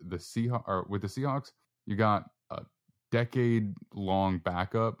the Seahawks, you got a decade-long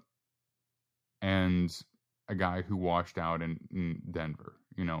backup and a guy who washed out in Denver,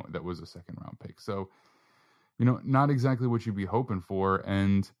 that was a second-round pick. So, not exactly what you'd be hoping for.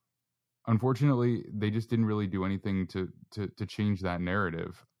 And unfortunately, they just didn't really do anything to change that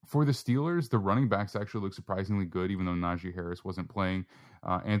narrative. For the Steelers, the running backs actually look surprisingly good, even though Najee Harris wasn't playing.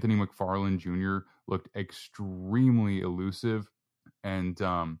 Anthony McFarland Jr. looked extremely elusive. And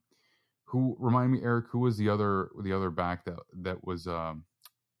who remind me, Eric, who was the other back that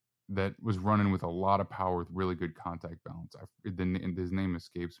was running with a lot of power with really good contact balance? His name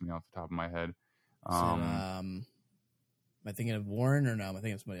escapes me off the top of my head. Am I thinking of Warren or no? Am I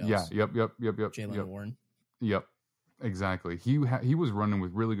thinking of somebody else? Yeah. Yep. Jalen Warren. Yep. Exactly. He was running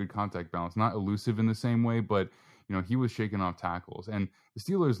with really good contact balance, not elusive in the same way, but he was shaking off tackles. And the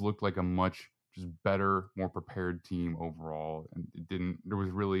Steelers looked like a much just better, more prepared team overall, and there was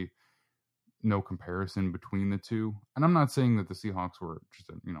really no comparison between the two. And I'm not saying that the Seahawks were just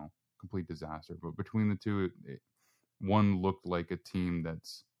a complete disaster, but between the two, one looked like a team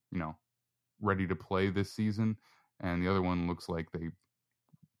that's ready to play this season, and the other one looks like they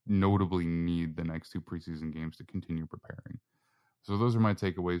notably need the next two preseason games to continue preparing. So those are my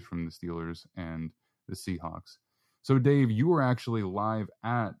takeaways from the Steelers and the Seahawks. So Dave, you were actually live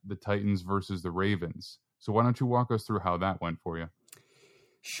at the Titans versus the Ravens. So why don't you walk us through how that went for you?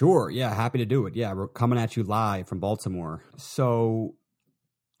 Sure. Yeah, happy to do it. Yeah, we're coming at you live from Baltimore. So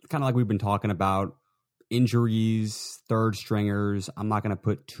kind of like we've been talking about, injuries, third stringers. I'm not going to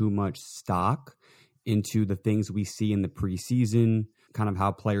put too much stock into the things we see in the preseason, kind of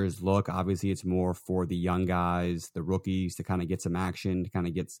how players look. Obviously, it's more for the young guys, the rookies, to kind of get some action, to kind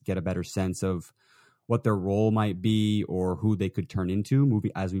of get a better sense of what their role might be or who they could turn into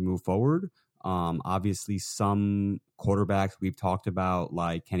as we move forward. Obviously, some quarterbacks we've talked about,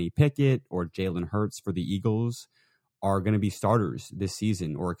 like Kenny Pickett or Jalen Hurts for the Eagles, are going to be starters this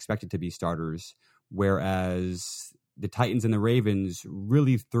season or expected to be starters, whereas the Titans and the Ravens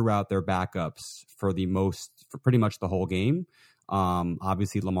really threw out their backups for pretty much the whole game.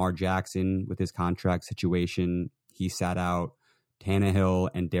 Obviously, Lamar Jackson, with his contract situation, he sat out. Tannehill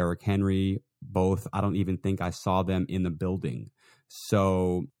and Derrick Henry, both, I don't even think I saw them in the building.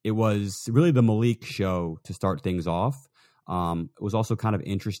 So it was really the Malik show to start things off. It was also kind of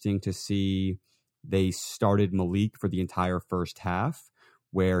interesting to see they started Malik for the entire first half,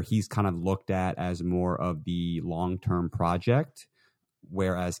 where he's kind of looked at as more of the long-term project,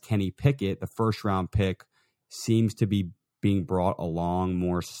 whereas Kenny Pickett, the first-round pick, seems to be being brought along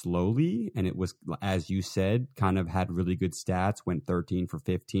more slowly. And it was, as you said, kind of had really good stats, went 13 for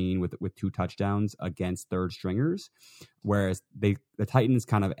 15 with 2 touchdowns against third stringers. Whereas the Titans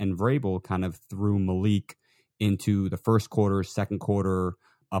kind of, and Vrabel kind of threw Malik into the first quarter, second quarter,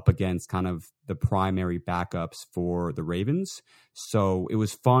 up against kind of the primary backups for the Ravens. So it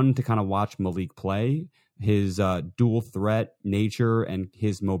was fun to kind of watch Malik play. His dual threat nature and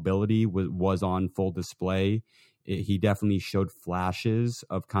his mobility was on full display. He definitely showed flashes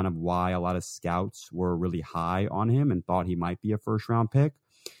of kind of why a lot of scouts were really high on him and thought he might be a first-round pick.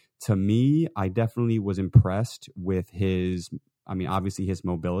 To me, I definitely was impressed with his, obviously his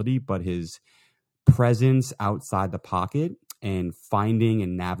mobility, but his presence outside the pocket and finding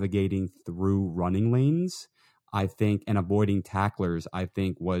and navigating through running lanes, I think, and avoiding tacklers, I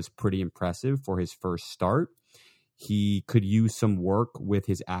think was pretty impressive for his first start. He could use some work with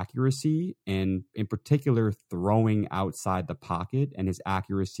his accuracy, and in particular, throwing outside the pocket, and his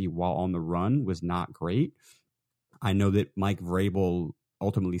accuracy while on the run was not great. I know that Mike Vrabel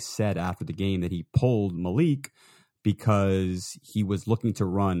ultimately said after the game that he pulled Malik because he was looking to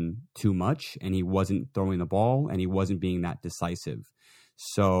run too much and he wasn't throwing the ball and he wasn't being that decisive.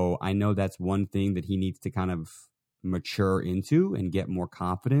 So I know that's one thing that he needs to kind of mature into and get more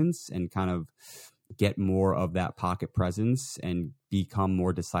confidence and kind of get more of that pocket presence and become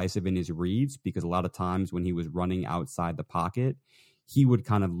more decisive in his reads, because a lot of times when he was running outside the pocket, he would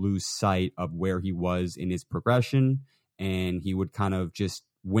kind of lose sight of where he was in his progression, and he would kind of just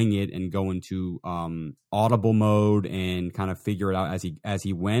wing it and go into audible mode and kind of figure it out as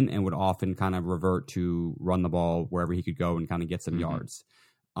he went, and would often kind of revert to run the ball wherever he could go and kind of get some yards.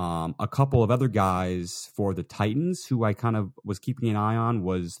 A couple of other guys for the Titans who I kind of was keeping an eye on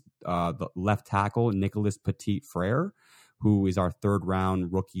was the left tackle, Nicholas Petit-Frere, who is our third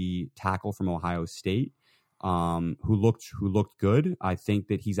round rookie tackle from Ohio State, who looked good. I think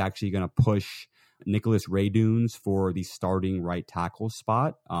that he's actually going to push Nicholas Raydunes for the starting right tackle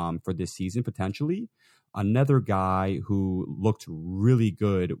spot for this season, potentially. Another guy who looked really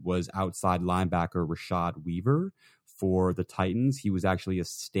good was outside linebacker Rashad Weaver for the Titans. He was actually a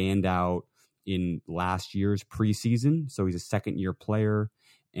standout in last year's preseason, so he's a second-year player,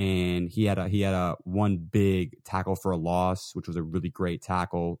 and he had a one big tackle for a loss, which was a really great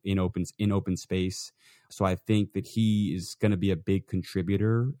tackle in open space. So I think that he is going to be a big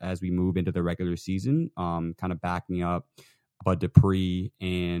contributor as we move into the regular season, kind of backing up Bud Dupree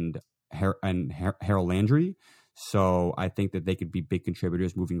and Harold Landry. So I think that they could be big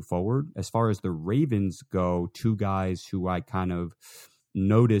contributors moving forward. As far as the Ravens go, two guys who I kind of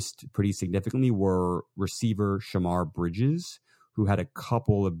noticed pretty significantly were receiver Shamar Bridges, who had a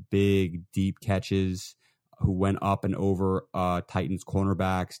couple of big, deep catches, who went up and over Titans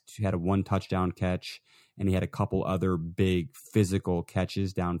cornerbacks. He had a 1 touchdown catch, and he had a couple other big physical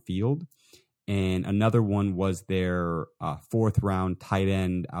catches downfield. And another one was their 4th round tight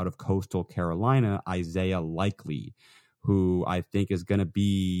end out of Coastal Carolina, Isaiah Likely, who I think is going to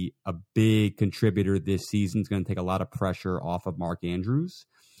be a big contributor this season. Is going to take a lot of pressure off of Mark Andrews.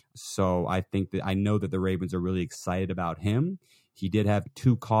 So I know that the Ravens are really excited about him. He did have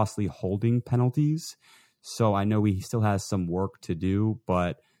 2 costly holding penalties, so I know he still has some work to do,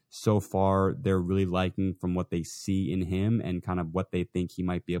 but so far they're really liking from what they see in him and kind of what they think he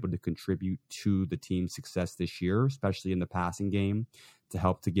might be able to contribute to the team's success this year, especially in the passing game, to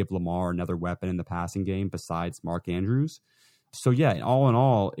help to give Lamar another weapon in the passing game besides Mark Andrews. So yeah, all in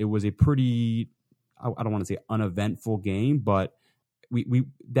all, it was a pretty, I don't want to say uneventful game, but we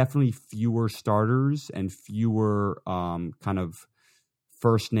definitely fewer starters and fewer kind of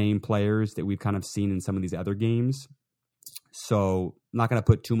first name players that we've kind of seen in some of these other games. So I'm not going to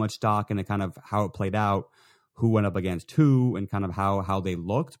put too much stock into kind of how it played out, who went up against who, and kind of how they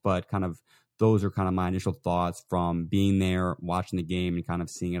looked. But kind of those are kind of my initial thoughts from being there, watching the game, and kind of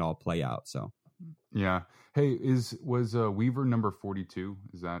seeing it all play out. So, yeah. Hey, was Weaver number 42?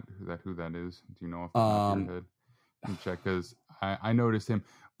 Is that who that is? Do you know off the top of your head? You can check, because I noticed him.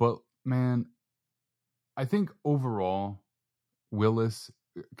 But man, I think overall, Willis,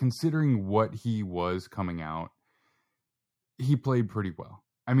 considering what he was coming out, he played pretty well.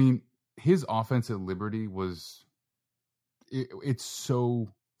 I mean, his offense at Liberty it's so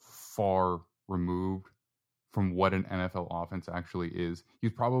far removed from what an NFL offense actually is.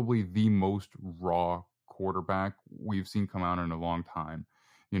 He's probably the most raw quarterback we've seen come out in a long time.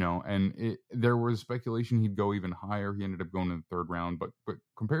 and there was speculation he'd go even higher. He ended up going in the third round, but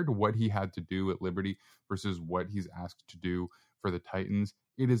compared to what he had to do at Liberty versus what he's asked to do for the Titans,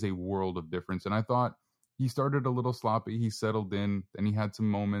 it is a world of difference. And I thought he started a little sloppy. He settled in, then he had some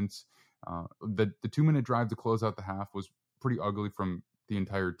moments. The 2-minute drive to close out the half was pretty ugly from the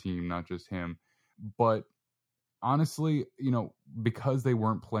entire team, not just him. But honestly, because they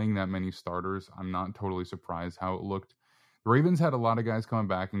weren't playing that many starters, I'm not totally surprised how it looked. The Ravens had a lot of guys coming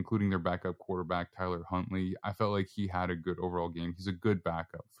back, including their backup quarterback, Tyler Huntley. I felt like he had a good overall game. He's a good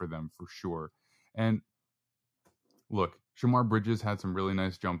backup for them for sure. And look, Shamar Bridges had some really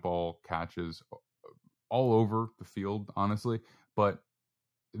nice jump ball catches all over the field, honestly. But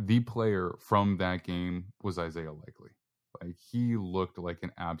the player from that game was Isaiah Likely. Like, he looked like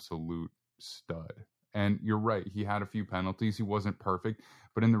an absolute stud. And you're right, he had a few penalties. He wasn't perfect.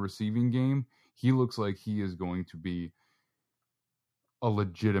 But in the receiving game, he looks like he is going to be a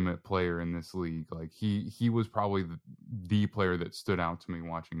legitimate player in this league. Like, he was probably the player that stood out to me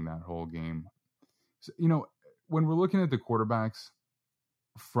watching that whole game. So, when we're looking at the quarterbacks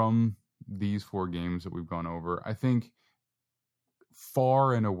from these 4 games that we've gone over, I think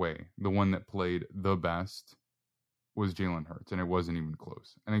far and away the one that played the best was Jalen Hurts, and it wasn't even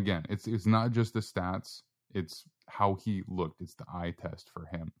close. And again, it's not just the stats, it's how he looked. It's the eye test for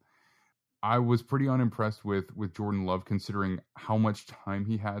him. I was pretty unimpressed with Jordan Love, considering how much time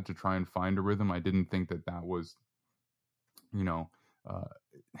he had to try and find a rhythm. I didn't think that was,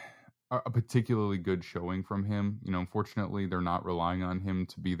 a particularly good showing from him. Unfortunately, they're not relying on him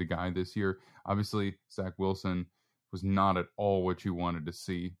to be the guy this year. Obviously, Zach Wilson was not at all what you wanted to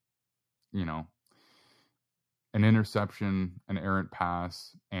see. An interception, an errant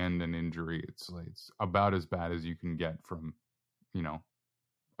pass, and an injury. It's about as bad as you can get from,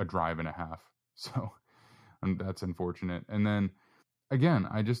 a drive and a half. So that's unfortunate. And then again,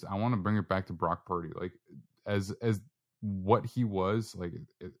 I want to bring it back to Brock Purdy. Like, as what he was, like,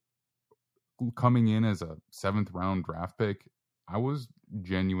 coming in as a 7th round draft pick, I was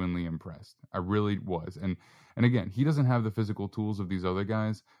genuinely impressed. I really was. And again, he doesn't have the physical tools of these other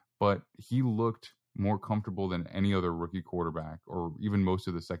guys, but he looked more comfortable than any other rookie quarterback, or even most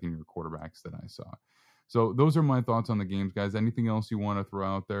of the second-year quarterbacks that I saw. So those are my thoughts on the games, guys. Anything else you want to throw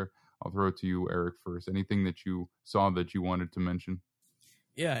out there? I'll throw it to you, Eric, first. Anything that you saw that you wanted to mention?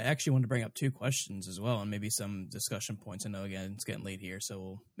 Yeah, I actually wanted to bring up 2 questions as well, and maybe some discussion points. I know, again, it's getting late here, so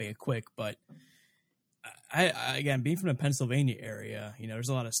we'll make it quick. But I again, being from the Pennsylvania area, there's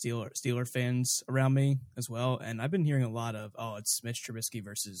a lot of Steeler fans around me as well, and I've been hearing a lot of, it's Mitch Trubisky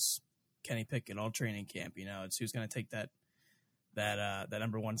versus Kenny Pickett all training camp. It's who's going to take that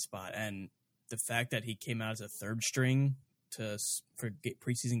number 1 spot. And the fact that he came out as a 3rd string for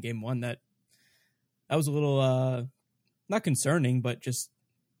preseason game 1, that was a little not concerning, but just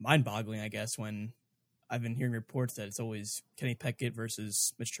mind-boggling, I guess, when I've been hearing reports that it's always Kenny Pickett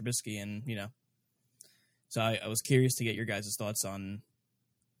versus Mitch Trubisky, and so I was curious to get your guys' thoughts on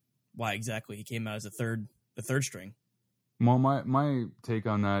why exactly he came out as the third string. Well, my take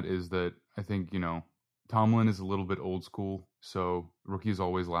on that is that I think, Tomlin is a little bit old school, so rookies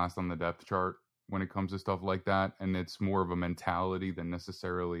always last on the depth chart when it comes to stuff like that, and it's more of a mentality than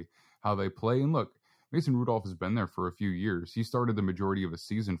necessarily how they play. And look, Mason Rudolph has been there for a few years. He started the majority of a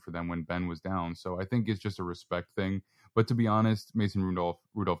season for them when Ben was down, so I think it's just a respect thing. But to be honest, Mason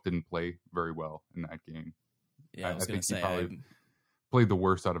Rudolph didn't play very well in that game. Yeah, I was going to say, he probably played the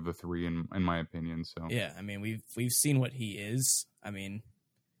worst out of the 3 in my opinion. So yeah, I mean, we've seen what he is. I mean,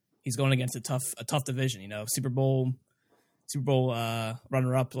 he's going against a tough division. Super Bowl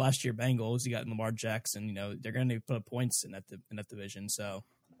runner up last year, Bengals. You got Lamar Jackson. They're going to put up points in that division. So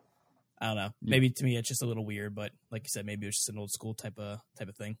I don't know. Maybe to me it's just a little weird, but like you said, maybe it's just an old school type of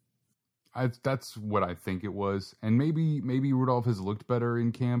thing. That's what I think it was. And maybe Rudolph has looked better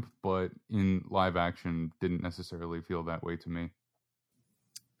in camp, but in live action didn't necessarily feel that way to me.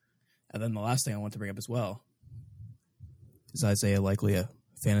 And then the last thing I want to bring up as well is Isaiah Likely a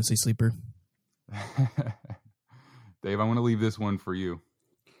fantasy sleeper? Dave, I want to leave this one for you.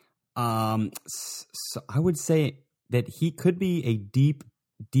 So I would say that he could be a deep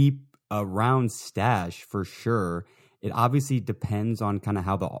round stash for sure. It obviously depends on kind of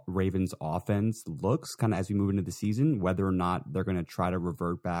how the Ravens offense looks kind of as we move into the season, whether or not they're going to try to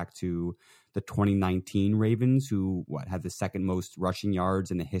revert back to the 2019 Ravens, who had the second most rushing yards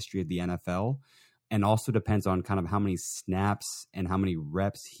in the history of the NFL. And also depends on kind of how many snaps and how many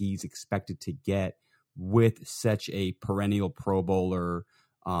reps he's expected to get with such a perennial Pro Bowler,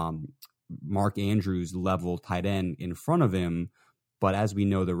 Mark Andrews level tight end in front of him. But as we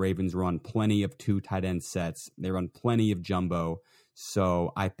know, the Ravens run plenty of 2 tight end sets. They run plenty of jumbo.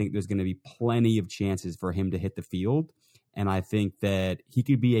 So I think there's going to be plenty of chances for him to hit the field. And I think that he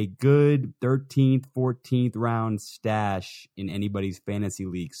could be a good 13th, 14th round stash in anybody's fantasy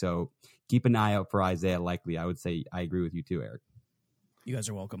league. So keep an eye out for Isaiah Likely. I would say I agree with you too, Eric. You guys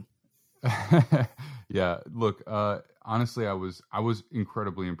are welcome. Yeah, look, honestly, I was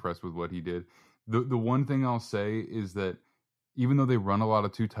incredibly impressed with what he did. The one thing I'll say is that even though they run a lot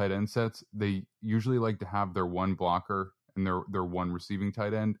of 2 tight end sets, they usually like to have their one blocker and their one receiving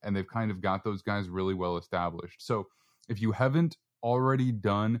tight end, and they've kind of got those guys really well established. So if you haven't already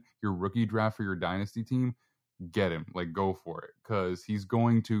done your rookie draft for your dynasty team, get him. Like, go for it, because he's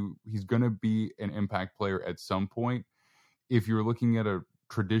going to be an impact player at some point. If you're looking at a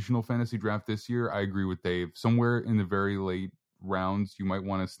traditional fantasy draft this year, I agree with Dave. Somewhere in the very late rounds, you might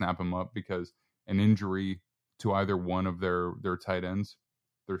want to snap him up, because an injury to either one of their tight ends,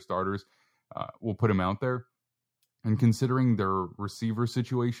 their starters, will put him out there. And considering their receiver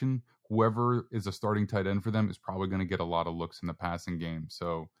situation, whoever is a starting tight end for them is probably going to get a lot of looks in the passing game.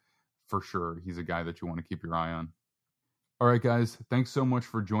 So for sure, he's a guy that you want to keep your eye on. All right, guys, thanks so much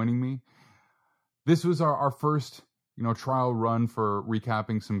for joining me. This was our first trial run for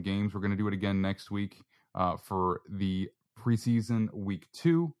recapping some games. We're going to do it again next week for the preseason week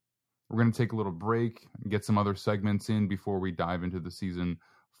 2. We're going to take a little break and get some other segments in before we dive into the season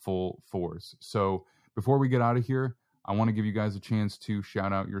full force. So before we get out of here, I want to give you guys a chance to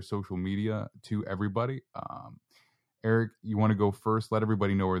shout out your social media to everybody. Eric, you want to go first? Let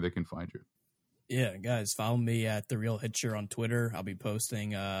everybody know where they can find you. Yeah, guys, follow me at The Real Hitcher on Twitter. I'll be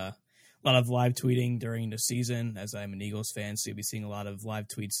posting a lot of live tweeting during the season, as I'm an Eagles fan, so you'll be seeing a lot of live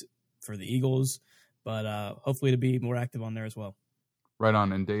tweets for the Eagles, but hopefully to be more active on there as well. Right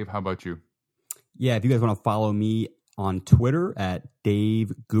on. And Dave, how about you? Yeah, if you guys want to follow me on Twitter at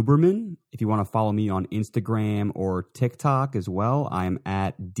Dave Guberman. If you want to follow me on Instagram or TikTok as well, I'm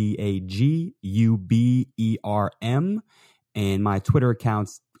at DAGUBERM. And my Twitter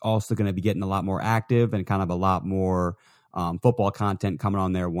account's also going to be getting a lot more active and kind of a lot more football content coming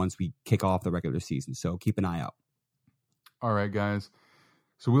on there once we kick off the regular season. So keep an eye out. All right, guys.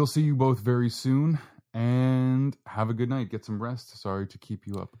 So we'll see you both very soon, and have a good night. Get some rest. Sorry to keep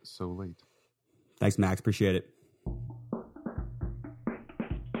you up so late. Thanks, Max. Appreciate it. And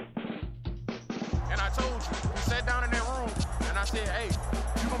I told you, we sat down in that room, and I said, hey,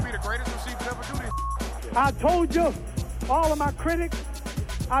 you're going to be the greatest receiver to ever do this. I told you, all of my critics,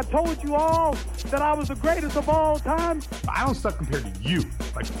 I told you all that I was the greatest of all time. I don't suck compared to you.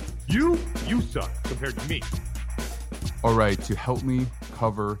 Like, you suck compared to me. All right, to help me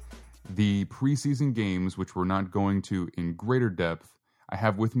cover the preseason games, which we're not going to in greater depth, I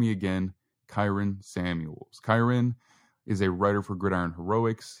have with me again Kyron Samuels. Kyron is a writer for Gridiron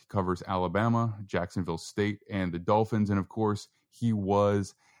Heroics. He covers Alabama, Jacksonville State, and the Dolphins. And of course, he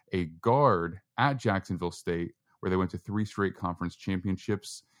was a guard at Jacksonville State, where they went to 3 straight conference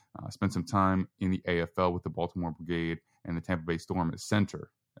championships, spent some time in the AFL with the Baltimore Brigade and the Tampa Bay Storm as center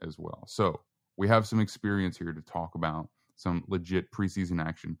as well. So we have some experience here to talk about some legit preseason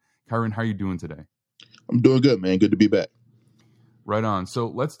action. Kyron, how are you doing today? I'm doing good, man. Good to be back. Right on. So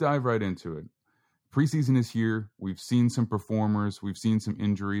let's dive right into it. Preseason is here. We've seen some performers. We've seen some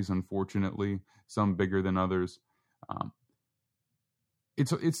injuries, unfortunately, some bigger than others.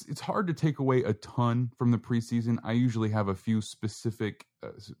 It's hard to take away a ton from the preseason. I usually have a few specific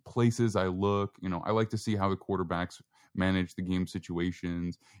places I look. I like to see how the quarterbacks manage the game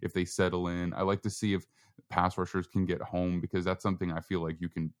situations, if they settle in. I like to see if pass rushers can get home, because that's something I feel like you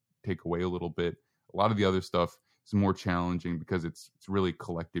can take away a little bit. A lot of the other stuff is more challenging because it's really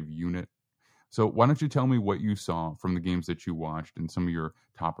collective unit. So why don't you tell me what you saw from the games that you watched and some of your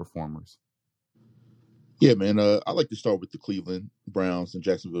top performers? Yeah, man. I like to start with the Cleveland Browns and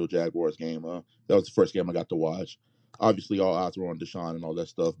Jacksonville Jaguars game. That was the first game I got to watch. Obviously, all eyes were on Deshaun and all that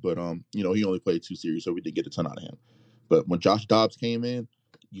stuff, but he only played 2 series, so we didn't get a ton out of him. But when Josh Dobbs came in,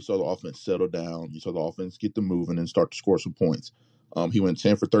 you saw the offense settle down. You saw the offense get to moving and start to score some points. He went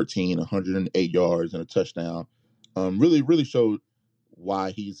 10 for 13, 108 yards and a touchdown. Really, really showed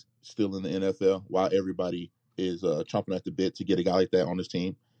why he's still in the NFL, why everybody is chomping at the bit to get a guy like that on his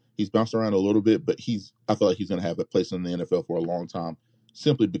team. He's bounced around a little bit, but I feel like he's going to have a place in the NFL for a long time,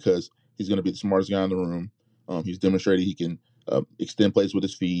 simply because he's going to be the smartest guy in the room. He's demonstrated he can extend plays with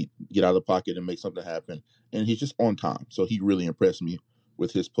his feet, get out of the pocket and make something happen. And he's just on time. So he really impressed me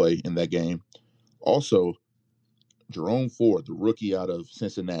with his play in that game. Also, Jerome Ford, the rookie out of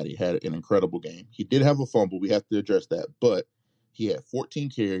Cincinnati, had an incredible game. He did have a fumble. We have to address that. But he had 14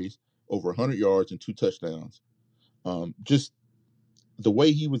 carries, over 100 yards, and 2 touchdowns. Just the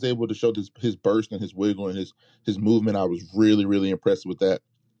way he was able to show his burst and his wiggle and his movement, I was really, really impressed with that.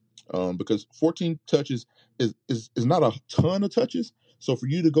 Because 14 touches is not a ton of touches. So for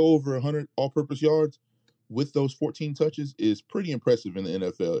you to go over 100 all-purpose yards with those 14 touches is pretty impressive in the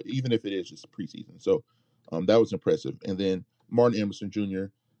NFL, even if it is just preseason. So that was impressive. And then Martin Emerson Jr.,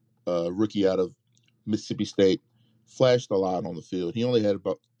 rookie out of Mississippi State, flashed a lot on the field. He only had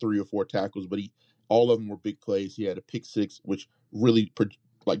about 3 or 4 tackles, but all of them were big plays. He had a pick six, which really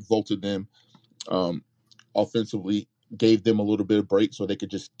vaulted them offensively, gave them a little bit of break so they could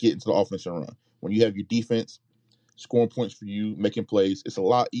just get into the offense and run. When you have your defense scoring points for you, making plays, it's a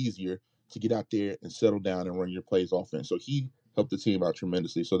lot easier to get out there and settle down and run your plays offense. So he helped the team out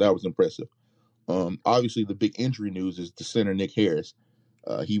tremendously. So that was impressive. Obviously, the big injury news is the center, Nick Harris.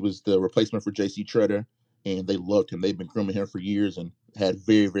 He was the replacement for J.C. Tretter, and they loved him. They've been grooming him for years and had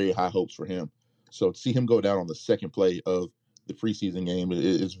very, very high hopes for him. So to see him go down on the second play of the preseason game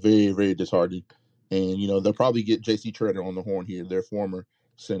is very, very disheartening. And, they'll probably get J.C. Tretter on the horn here, their former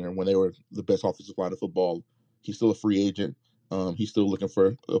center, when they were the best offensive line of football. He's still a free agent. He's still looking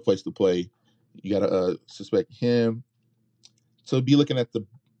for a place to play. You got to suspect him. So be looking at the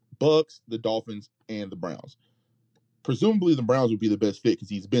Bucs, the Dolphins, and the Browns. Presumably the Browns would be the best fit because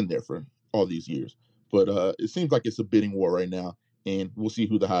he's been there for all these years. But it seems like it's a bidding war right now, and we'll see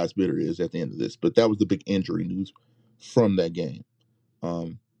who the highest bidder is at the end of this. But that was the big injury news from that game.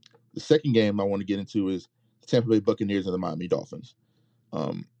 The second game I want to get into is the Tampa Bay Buccaneers and the Miami Dolphins.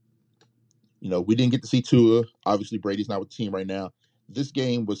 We didn't get to see Tua. Obviously, Brady's not with the team right now. This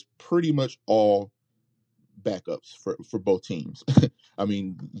game was pretty much all backups for both teams. I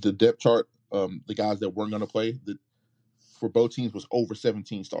mean, the depth chart, the guys that weren't going to play for both teams was over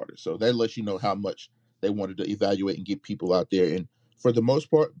 17 starters. So that lets you know how much they wanted to evaluate and get people out there. And for the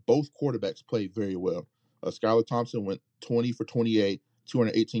most part, both quarterbacks played very well. Skylar Thompson went 20 for 28,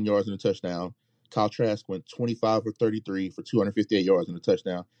 218 yards and a touchdown. Kyle Trask went 25 for 33 for 258 yards and a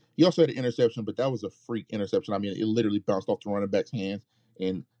touchdown. He also had an interception, but that was a freak interception. I mean, it literally bounced off the running back's hands,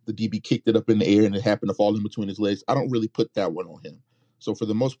 and the DB kicked it up in the air, and it happened to fall in between his legs. I don't really put that one on him. So for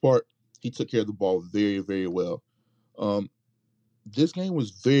the most part, he took care of the ball very, very well. This game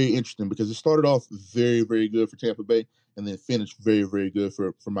was very interesting because it started off very, very good for Tampa Bay and then finished very, very good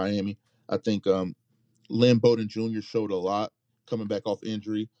for Miami. I think Lynn Bowden Jr. showed a lot coming back off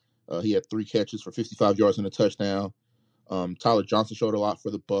injury. He had 3 catches for 55 yards and a touchdown. Tyler Johnson showed a lot for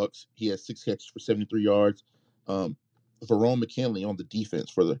the Bucs. He had 6 catches for 73 yards. Verone McKinley on the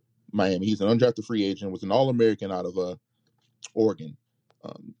defense for the Miami. He's an undrafted free agent, was an All-American out of Oregon.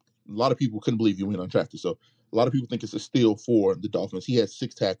 A lot of people couldn't believe he went undrafted. So a lot of people think it's a steal for the Dolphins. He had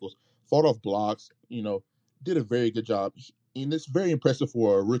 6 tackles, fought off blocks, did a very good job. And it's very impressive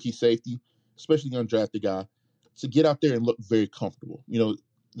for a rookie safety, especially an undrafted guy, to get out there and look very comfortable.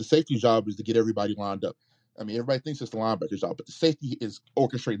 The safety's job is to get everybody lined up. I mean, everybody thinks it's the linebacker's job, but the safety is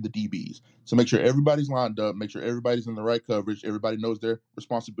orchestrating the DBs to make sure everybody's lined up, make sure everybody's in the right coverage, everybody knows their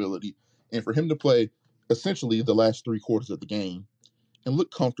responsibility. And for him to play essentially the last 3 quarters of the game and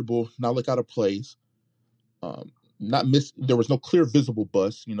look comfortable, not look out of place, there was no clear visible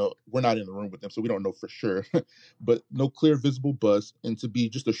bust. We're not in the room with them, so we don't know for sure, but no clear visible bust. And to be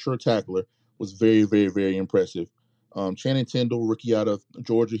just a sure tackler was very, very, very impressive. Channing Tindall, rookie out of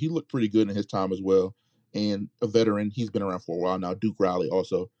Georgia, he looked pretty good in his time as well. And a veteran, he's been around for a while now. Duke Riley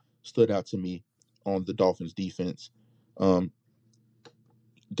also stood out to me on the Dolphins defense. Guy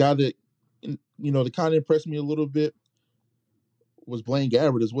that, that kind of impressed me a little bit was Blaine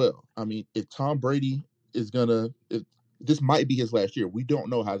Gabbert as well. I mean, if Tom Brady this might be his last year. We don't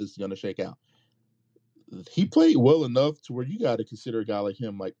know how this is going to shake out. He played well enough to where you got to consider a guy like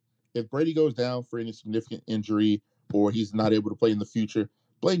him. Like, if Brady goes down for any significant injury or he's not able to play in the future,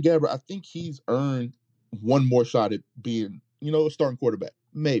 Blaine Gabbert, I think he's earned one more shot at being, a starting quarterback,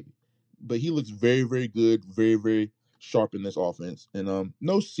 maybe. But he looks very, very good, very, very sharp in this offense, and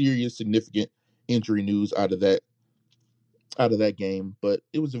no serious significant injury news out of that game. But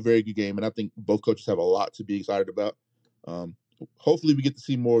it was a very good game, and I think both coaches have a lot to be excited about. Hopefully, we get to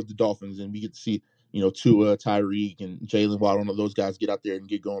see more of the Dolphins, and we get to see, Tua, Tyreek, and Jalen Waddle, and those guys get out there and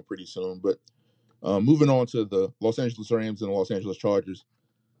get going pretty soon. But moving on to the Los Angeles Rams and the Los Angeles Chargers.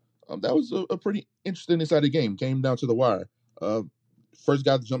 That was a pretty interesting inside the game. Came down to the wire. First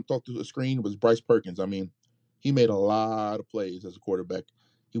guy that jumped off the screen was Bryce Perkins. I mean, he made a lot of plays as a quarterback.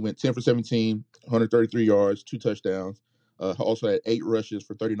 He went 10 for 17, 133 yards, 2 touchdowns. Also had 8 rushes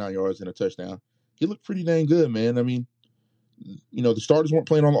for 39 yards and a touchdown. He looked pretty dang good, man. I mean, the starters weren't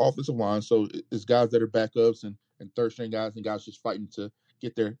playing on the offensive line, so it's guys that are backups and third-string guys and guys just fighting to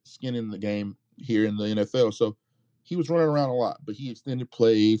get their skin in the game here in the NFL. So he was running around a lot, but he extended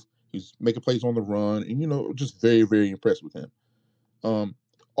plays. He was making plays on the run, and just very, very impressed with him.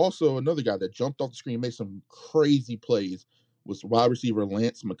 Also, another guy that jumped off the screen, made some crazy plays, was wide receiver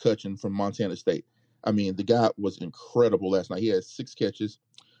Lance McCutcheon from Montana State. I mean, the guy was incredible last night. He had 6 catches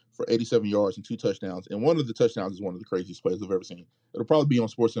for 87 yards and 2 touchdowns. And one of the touchdowns is one of the craziest plays I've ever seen. It'll probably be on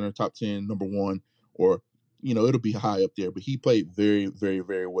SportsCenter top 10, number 1, or, it'll be high up there. But he played very, very,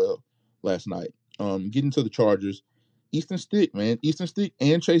 very well last night. Getting to the Chargers, Easton Stick, man. Easton Stick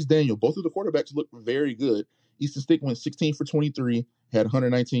and Chase Daniel, both of the quarterbacks look very good. Easton Stick went 16 for 23, had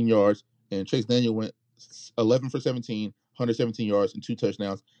 119 yards, and Chase Daniel went 11 for 17, 117 yards, and 2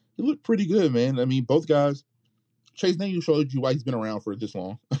 touchdowns. He looked pretty good, man. I mean, both guys. Chase Daniel showed you why he's been around for this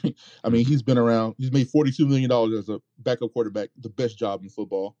long. I mean, he's been around. He's made $42 million as a backup quarterback, the best job in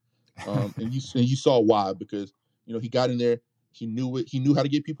football. And you saw why, because he got in there. He knew it. He knew how to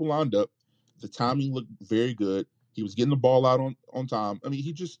get people lined up. The timing looked very good. He was getting the ball out on time. I mean,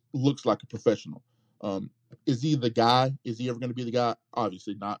 he just looks like a professional. Is he the guy? Is he ever going to be the guy?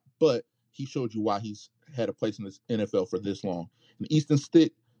 Obviously not. But he showed you why he's had a place in this NFL for this long. And Easton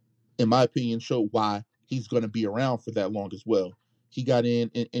Stick, in my opinion, showed why he's going to be around for that long as well. He got in,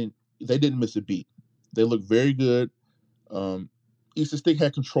 and they didn't miss a beat. They looked very good. Easton Stick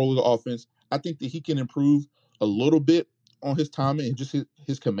had control of the offense. I think that he can improve a little bit on his timing and just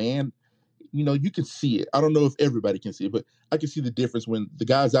his command. You can see it. I don't know if everybody can see it, but I can see the difference when the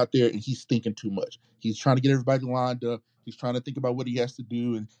guy's out there and he's thinking too much. He's trying to get everybody lined up. He's trying to think about what he has to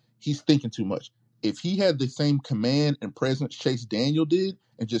do, and he's thinking too much. If he had the same command and presence Chase Daniel did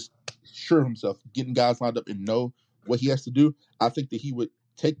and just sure himself, getting guys lined up and know what he has to do, I think that he would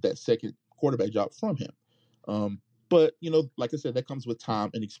take that second quarterback job from him. But, like I said, that comes with time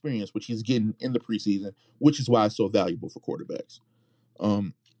and experience, which he's getting in the preseason, which is why it's so valuable for quarterbacks.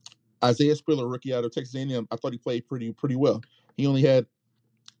 Isaiah Spiller, rookie out of Texas A&M, I thought he played pretty well. He only had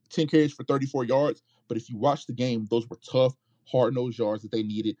 10 carries for 34 yards, but if you watch the game, those were tough, hard-nosed yards that they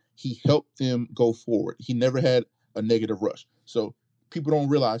needed. He helped them go forward. He never had a negative rush. So people don't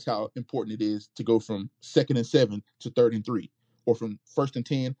realize how important it is to go from 2nd and 7 to 3rd and 3, or from 1st and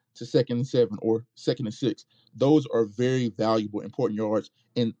 10 to 2nd and 7, or 2nd and 6. Those are very valuable, important yards.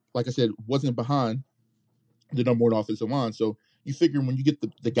 And like I said, wasn't behind the number 1 offensive line. So you figure when you get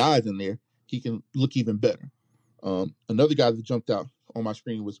the guys in there, he can look even better. Another guy that jumped out on my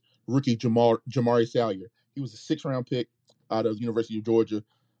screen was rookie Jamari Salyer. He was a 6th-round pick out of the University of Georgia.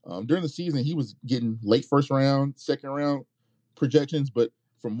 During the season, he was getting late 1st round, 2nd round projections, but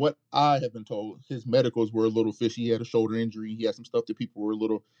from what I have been told, his medicals were a little fishy. He had a shoulder injury. He had some stuff that people were a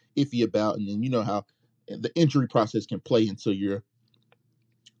little iffy about, and then you know how the injury process can play into your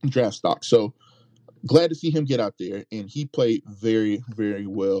draft stock. So glad to see him get out there, and he played very, very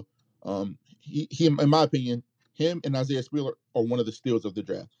well. He, in my opinion, him and Isaiah Spiller are one of the steals of the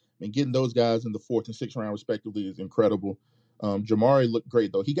draft. I mean, getting those guys in the 4th and 6th round respectively is incredible. Jamari looked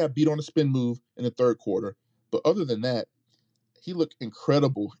great, though. He got beat on a spin move in the 3rd quarter, but other than that, he looked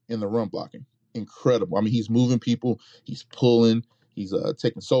incredible in the run blocking. Incredible. I mean, he's moving people. He's pulling. He's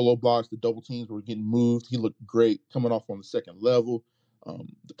taking solo blocks. The double teams were getting moved. He looked great coming off on the 2nd level.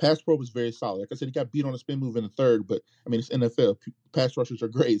 The pass pro was very solid. Like I said, he got beat on a spin move in the 3rd, but I mean, it's NFL. Pass rushers are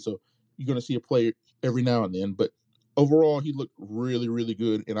great, so you're going to see a play every now and then. But overall, he looked really, really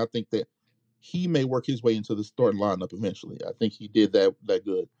good, and I think that he may work his way into the starting lineup eventually. I think he did that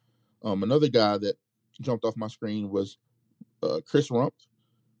good. Another guy that jumped off my screen was Chris Rump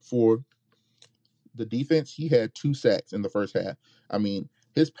for the defense. He had 2 sacks in the first half. I mean,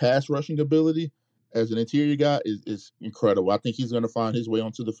 his pass rushing ability as an interior guy is incredible. I think he's going to find his way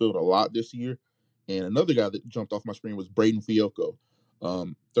onto the field a lot this year. And another guy that jumped off my screen was Braden Fiocco,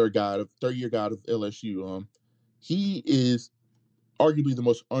 3rd-year guy of LSU. He is arguably the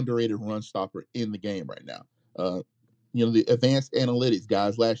most underrated run stopper in the game right now. The advanced analytics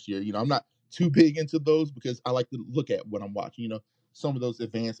guys last year, I'm not too big into those because I like to look at what I'm watching. Some of those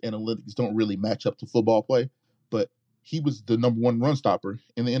advanced analytics don't really match up to football play, but he was the number 1 run stopper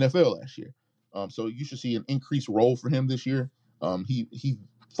in the NFL last year. So you should see an increased role for him this year. He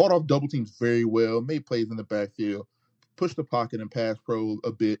fought off double teams very well, made plays in the backfield, pushed the pocket and pass pro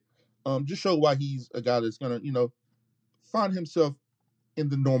a bit. Just show why he's a guy that's going to, find himself in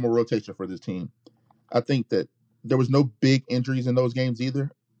the normal rotation for this team. I think that there was no big injuries in those games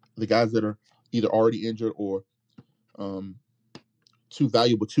either. The guys that are either already injured or too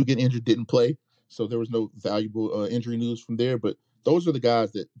valuable to get injured didn't play. So there was no valuable injury news from there. But those are the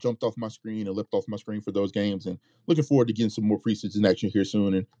guys that jumped off my screen and leapt off my screen for those games. And looking forward to getting some more preseason action here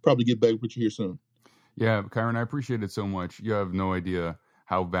soon and probably get back with you here soon. Yeah, Kyron, I appreciate it so much. You have no idea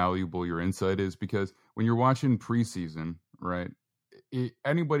how valuable your insight is because when you're watching preseason, right?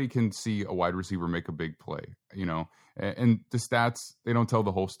 Anybody can see a wide receiver make a big play, and the stats, they don't tell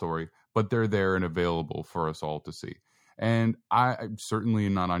the whole story, but they're there and available for us all to see. And I'm certainly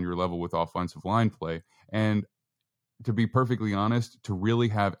not on your level with offensive line play. And to be perfectly honest, to really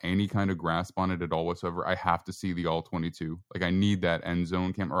have any kind of grasp on it at all whatsoever, I have to see the all 22. Like, I need that end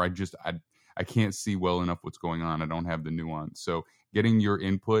zone cam, or I can't see well enough what's going on. I don't have the nuance. So getting your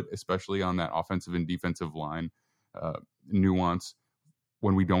input, especially on that offensive and defensive line nuance,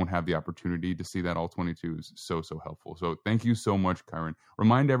 when we don't have the opportunity to see that all 22 is so helpful. So thank you so much, Kyron.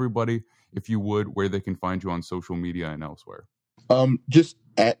 Remind everybody, if you would, where they can find you on social media and elsewhere. Just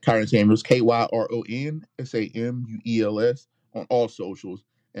at Kyron Samuels, KYRON SAMUELS on all socials.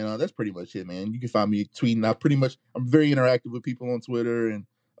 And that's pretty much it, man. You can find me tweeting out I'm very interactive with people on Twitter and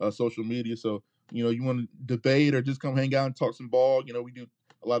social media. So, you want to debate or just come hang out and talk some ball. We do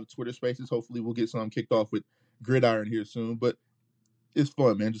a lot of Twitter spaces. Hopefully we'll get some kicked off with Gridiron here soon. But it's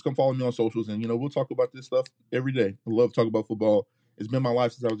fun, man. Just come follow me on socials, and, we'll talk about this stuff every day. I love talking about football. It's been my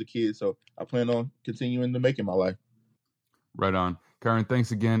life since I was a kid, so I plan on continuing to make it my life. Right on. Kyron,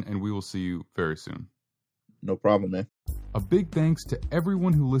 thanks again, and we will see you very soon. No problem, man. A big thanks to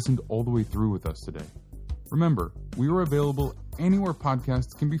everyone who listened all the way through with us today. Remember, we are available anywhere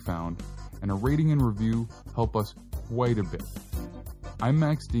podcasts can be found, and a rating and review help us quite a bit. I'm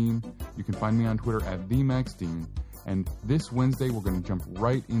Max Dean. You can find me on Twitter at @TheMaxDean. And this Wednesday, we're going to jump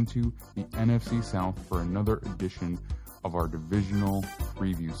right into the NFC South for another edition of our divisional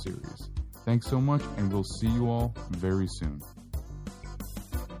preview series. Thanks so much, and we'll see you all very soon.